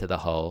gotten into the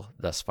hull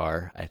thus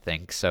far, I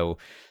think. So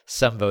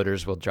some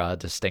voters will draw a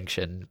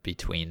distinction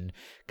between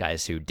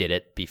guys who did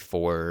it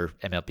before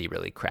MLB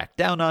really cracked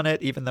down on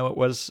it, even though it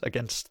was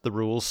against the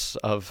rules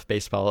of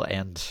baseball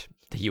and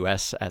the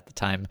US at the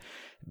time.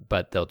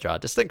 But they'll draw a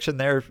distinction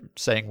there,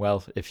 saying,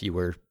 well, if you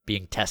were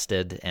being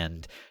tested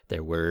and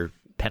there were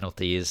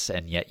penalties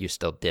and yet you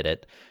still did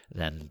it,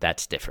 then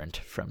that's different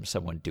from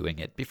someone doing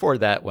it before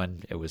that,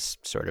 when it was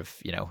sort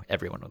of,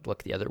 everyone would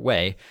look the other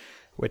way,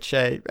 which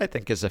I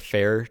think is a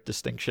fair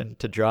distinction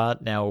to draw.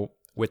 Now,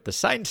 with the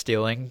sign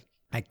stealing,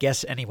 I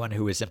guess anyone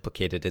who is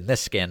implicated in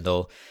this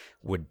scandal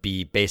would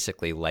be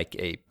basically like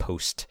a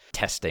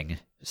post-testing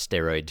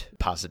steroid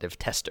positive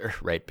tester,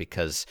 right?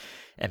 Because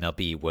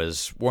MLB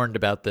was warned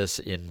about this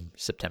in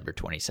September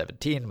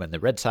 2017 when the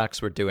Red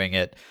Sox were doing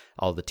it.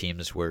 All the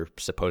teams were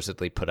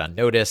supposedly put on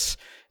notice.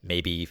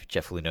 Maybe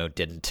Jeff Luhnow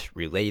didn't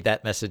relay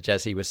that message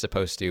as he was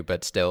supposed to,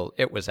 but still,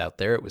 it was out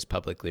there. It was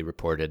publicly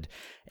reported.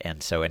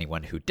 And so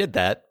anyone who did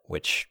that,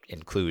 which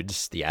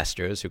includes the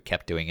Astros, who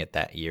kept doing it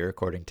that year,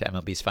 according to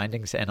MLB's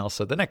findings, and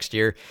also the next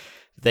year,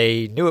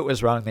 they knew it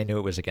was wrong. They knew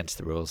it was against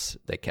the rules.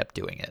 They kept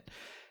doing it.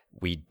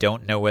 We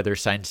don't know whether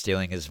sign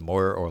stealing is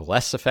more or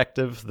less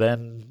effective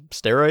than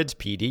steroids,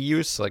 PED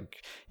use.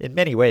 Like, in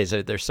many ways,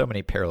 there's so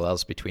many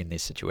parallels between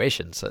these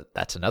situations.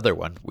 That's another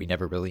one. We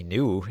never really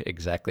knew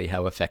exactly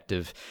how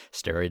effective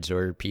steroids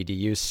or PED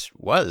use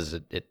was.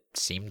 It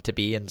seemed to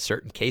be in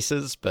certain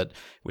cases, but it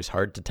was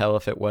hard to tell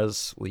if it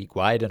was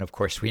league-wide. And of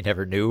course, we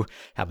never knew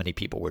how many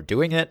people were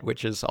doing it,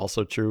 which is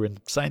also true in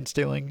sign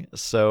stealing.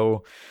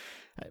 So,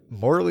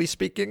 morally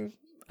speaking,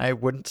 I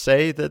wouldn't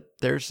say that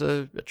there's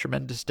a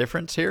tremendous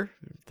difference here.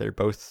 They're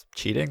both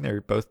cheating.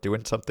 They're both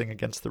doing something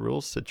against the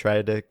rules to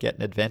try to get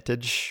an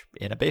advantage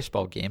in a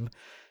baseball game.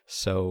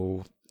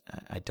 So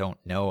I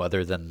don't know,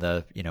 other than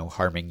the,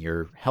 harming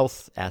your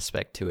health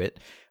aspect to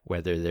it,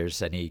 whether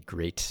there's any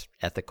great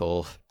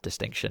ethical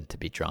distinction to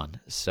be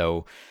drawn.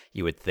 So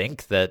you would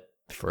think that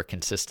for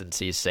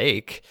consistency's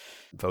sake,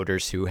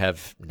 voters who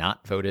have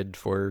not voted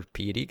for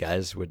PED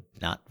guys would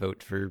not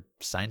vote for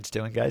sign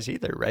stealing guys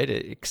either, right?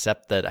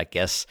 Except that I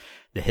guess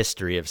the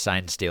history of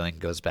sign stealing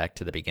goes back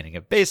to the beginning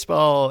of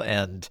baseball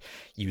and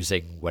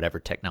using whatever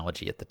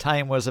technology at the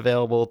time was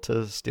available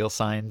to steal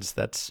signs.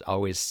 That's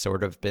always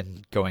sort of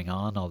been going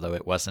on, although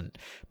it wasn't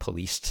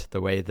policed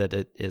the way that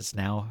it is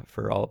now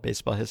for all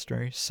baseball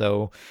history.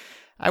 So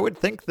I would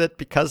think that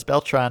because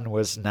Beltran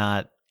was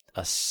not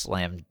a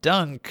slam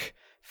dunk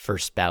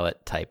first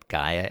ballot type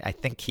guy, I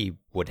think he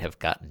would have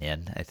gotten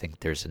in. I think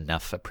there's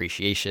enough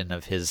appreciation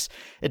of his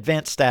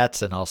advanced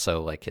stats and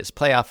also like his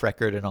playoff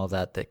record and all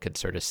that could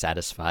sort of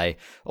satisfy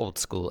old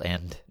school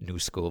and new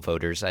school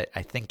voters. I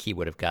think he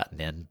would have gotten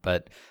in,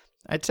 but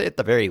I'd say at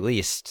the very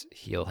least,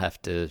 he'll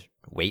have to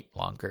wait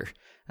longer.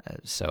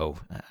 So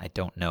I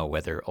don't know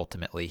whether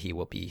ultimately he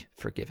will be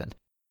forgiven.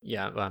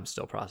 Yeah, I'm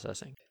still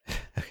processing.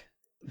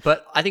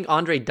 But I think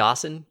Andre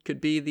Dawson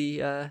could be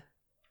the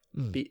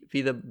be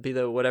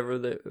the whatever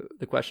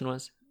the question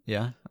was.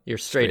 Yeah, your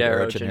straight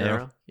arrow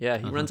Gennaro. Yeah,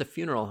 he runs a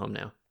funeral home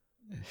now.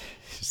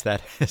 Is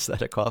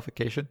that a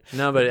qualification?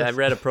 No, but I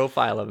read a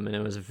profile of him, and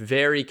it was a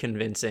very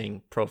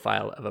convincing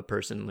profile of a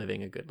person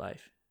living a good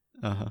life.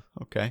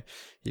 Okay.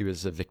 He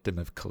was a victim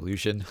of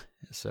collusion,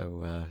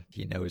 so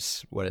he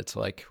knows what it's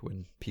like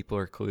when people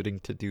are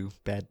colluding to do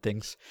bad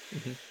things.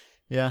 Mm-hmm.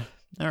 Yeah.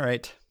 All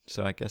right.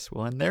 So I guess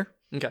we'll end there.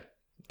 Okay.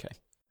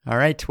 All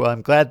right. Well,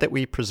 I'm glad that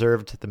we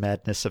preserved the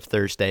madness of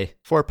Thursday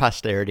for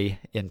posterity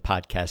in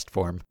podcast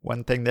form.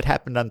 One thing that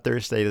happened on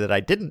Thursday that I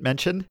didn't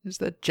mention is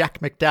that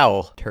Jack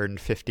McDowell turned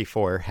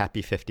 54.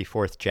 Happy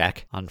 54th,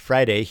 Jack. On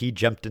Friday, he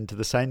jumped into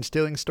the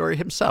sign-stealing story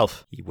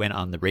himself. He went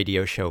on the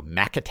radio show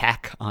Mac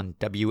Attack on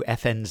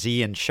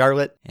WFNZ in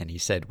Charlotte, and he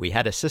said, "We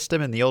had a system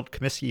in the old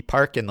Comiskey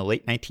Park in the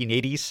late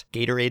 1980s.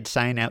 Gatorade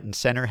sign out in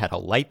center had a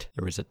light.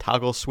 There was a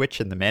toggle switch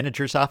in the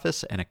manager's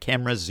office, and a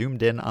camera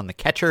zoomed in on the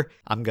catcher.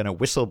 I'm going to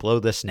whistle blow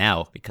this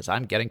now because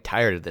I'm getting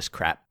tired of this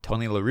crap.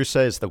 Tony La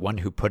Russa is the one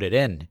who put it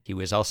in. He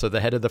was also the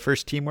head of the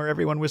first team where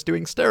everyone was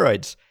doing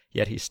steroids.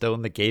 Yet he's still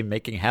in the game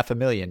making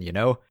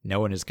 $500,000, No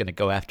one is going to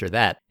go after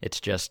that. It's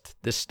just,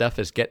 this stuff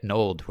is getting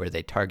old where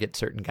they target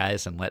certain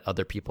guys and let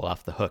other people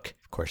off the hook."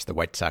 Of course, the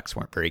White Sox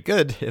weren't very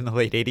good in the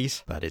late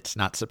 80s, but it's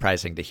not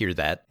surprising to hear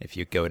that. If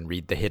you go and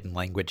read The Hidden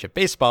Language of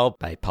Baseball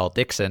by Paul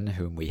Dixon,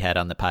 whom we had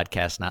on the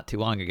podcast not too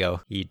long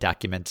ago, he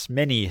documents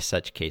many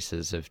such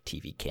cases of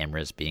TV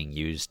cameras being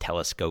used,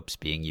 telescopes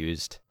being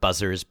used,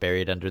 buzzers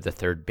buried under the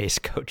third base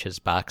coach's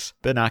box,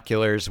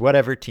 binoculars,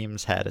 whatever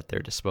teams had at their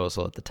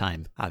disposal at the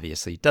time.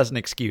 Obviously, it doesn't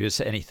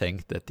excuse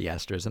anything that the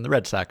Astros and the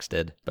Red Sox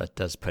did, but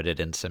does put it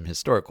in some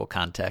historical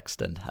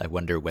context, and I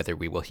wonder whether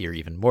we will hear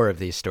even more of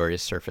these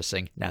stories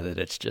surfacing now that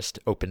it's just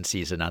open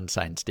season on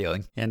sign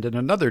stealing. And in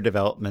another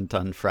development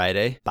on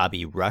Friday,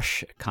 Bobby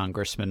Rush, a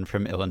congressman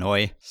from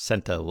Illinois,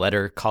 sent a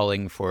letter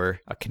calling for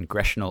a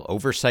congressional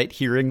oversight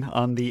hearing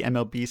on the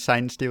MLB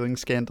sign stealing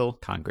scandal.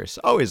 Congress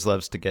always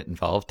loves to get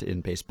involved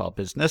in baseball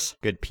business.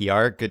 Good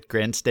PR, good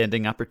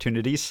grandstanding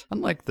opportunities.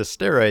 Unlike the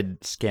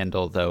steroid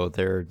scandal, though,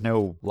 there are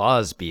no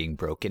laws being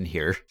broken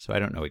here, so I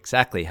don't know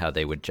exactly how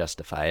they would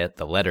justify it.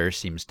 The letter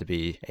seems to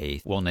be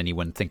a won't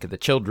anyone think of the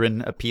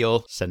children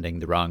appeal, sending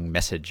the wrong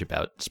message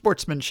about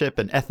sportsmanship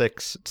and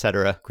ethics,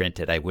 etc.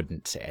 Granted, I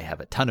wouldn't say I have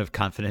a ton of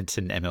confidence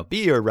in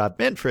MLB or Rob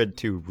Manfred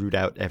to root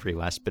out every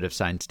last bit of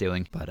sign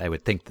stealing, but I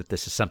would think that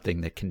this is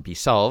something that can be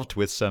solved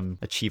with some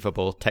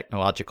achievable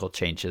technological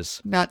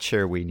changes. Not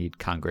sure we need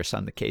Congress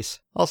on the case.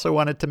 Also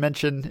wanted to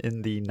mention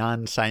in the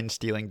non-sign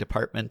stealing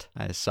department,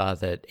 I saw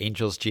that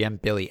Angels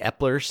GM Billy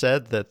Epler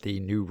said that the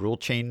new rule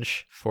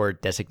change for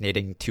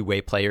designating two-way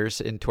players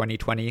in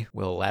 2020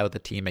 will allow the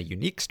team a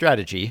unique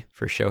strategy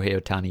for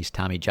Shohei Ohtani's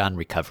Tommy John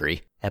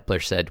recovery.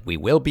 Epler said, "We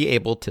will be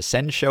able to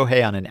send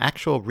Shohei on an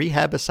actual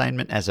rehab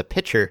assignment as a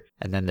pitcher,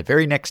 and then the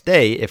very next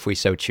day, if we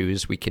so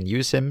choose, we can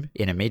use him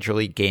in a major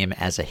league game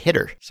as a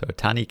hitter. So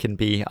Ohtani can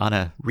be on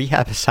a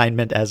rehab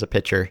assignment as a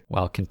pitcher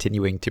while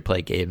continuing to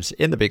play games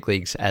in the big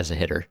leagues as a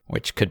hitter,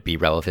 which could be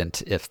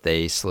relevant if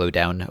they slow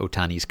down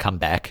Ohtani's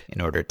comeback in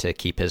order to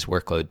keep his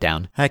workload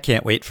down. I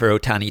can't wait for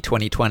Ohtani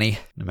 2020.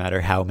 No matter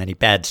how many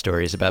bad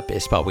stories about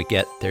baseball we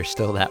get, there's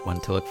still that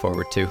one to look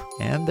forward to.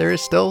 And there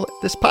is still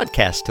this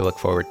podcast to look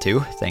forward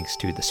to, thanks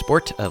to the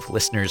support of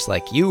listeners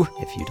like you.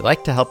 If you'd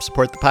like to help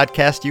support the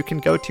podcast, you can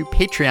go to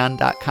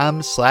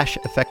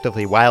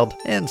patreon.com/effectivelywild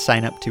and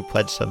sign up to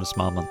pledge some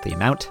small monthly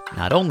amount.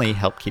 Not only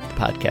help keep the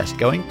podcast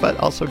going, but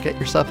also get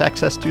yourself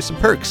access to some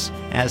perks,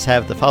 as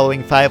have the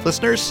following 5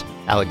 listeners: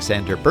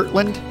 Alexander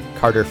Bertland,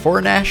 Carter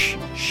Fornash,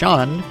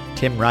 Sean,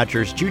 Tim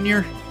Rogers Jr.,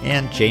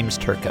 and James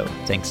Turco.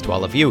 Thanks to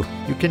all of you.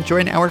 You can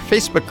join our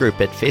Facebook group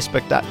at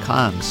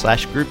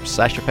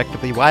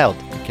facebook.com/group/effectivelywild.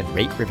 You can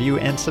rate, review,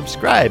 and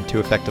subscribe to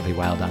Effectively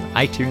Wild on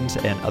iTunes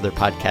and other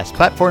podcast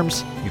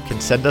platforms. You can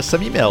send us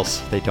some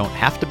emails. They don't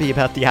have to be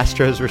about the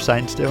Astros or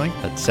sign stealing,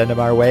 but send them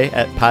our way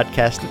at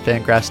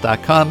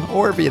podcast@fangraphs.com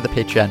or via the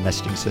Patreon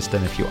messaging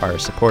system if you are a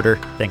supporter.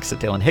 Thanks to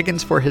Dylan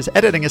Higgins for his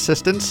editing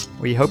assistance.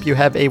 We hope you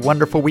have a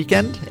wonderful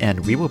weekend,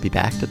 and we will be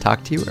back to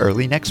talk to you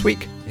early next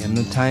week. In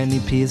a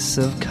tiny piece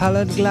of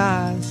colored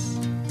glass,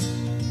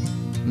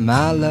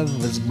 my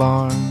love was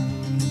born.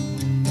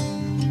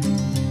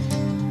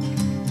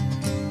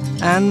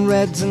 And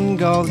reds and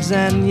golds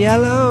and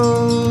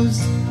yellows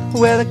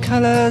were the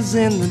colors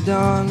in the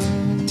dawn.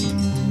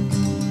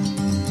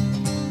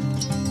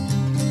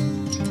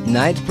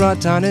 Night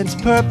brought on its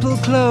purple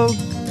cloak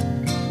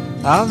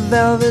of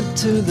velvet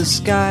to the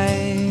sky,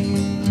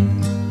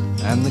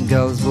 and the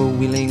gulls were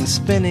wheeling,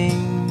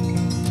 spinning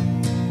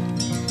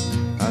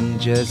on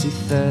Jersey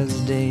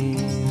Thursday.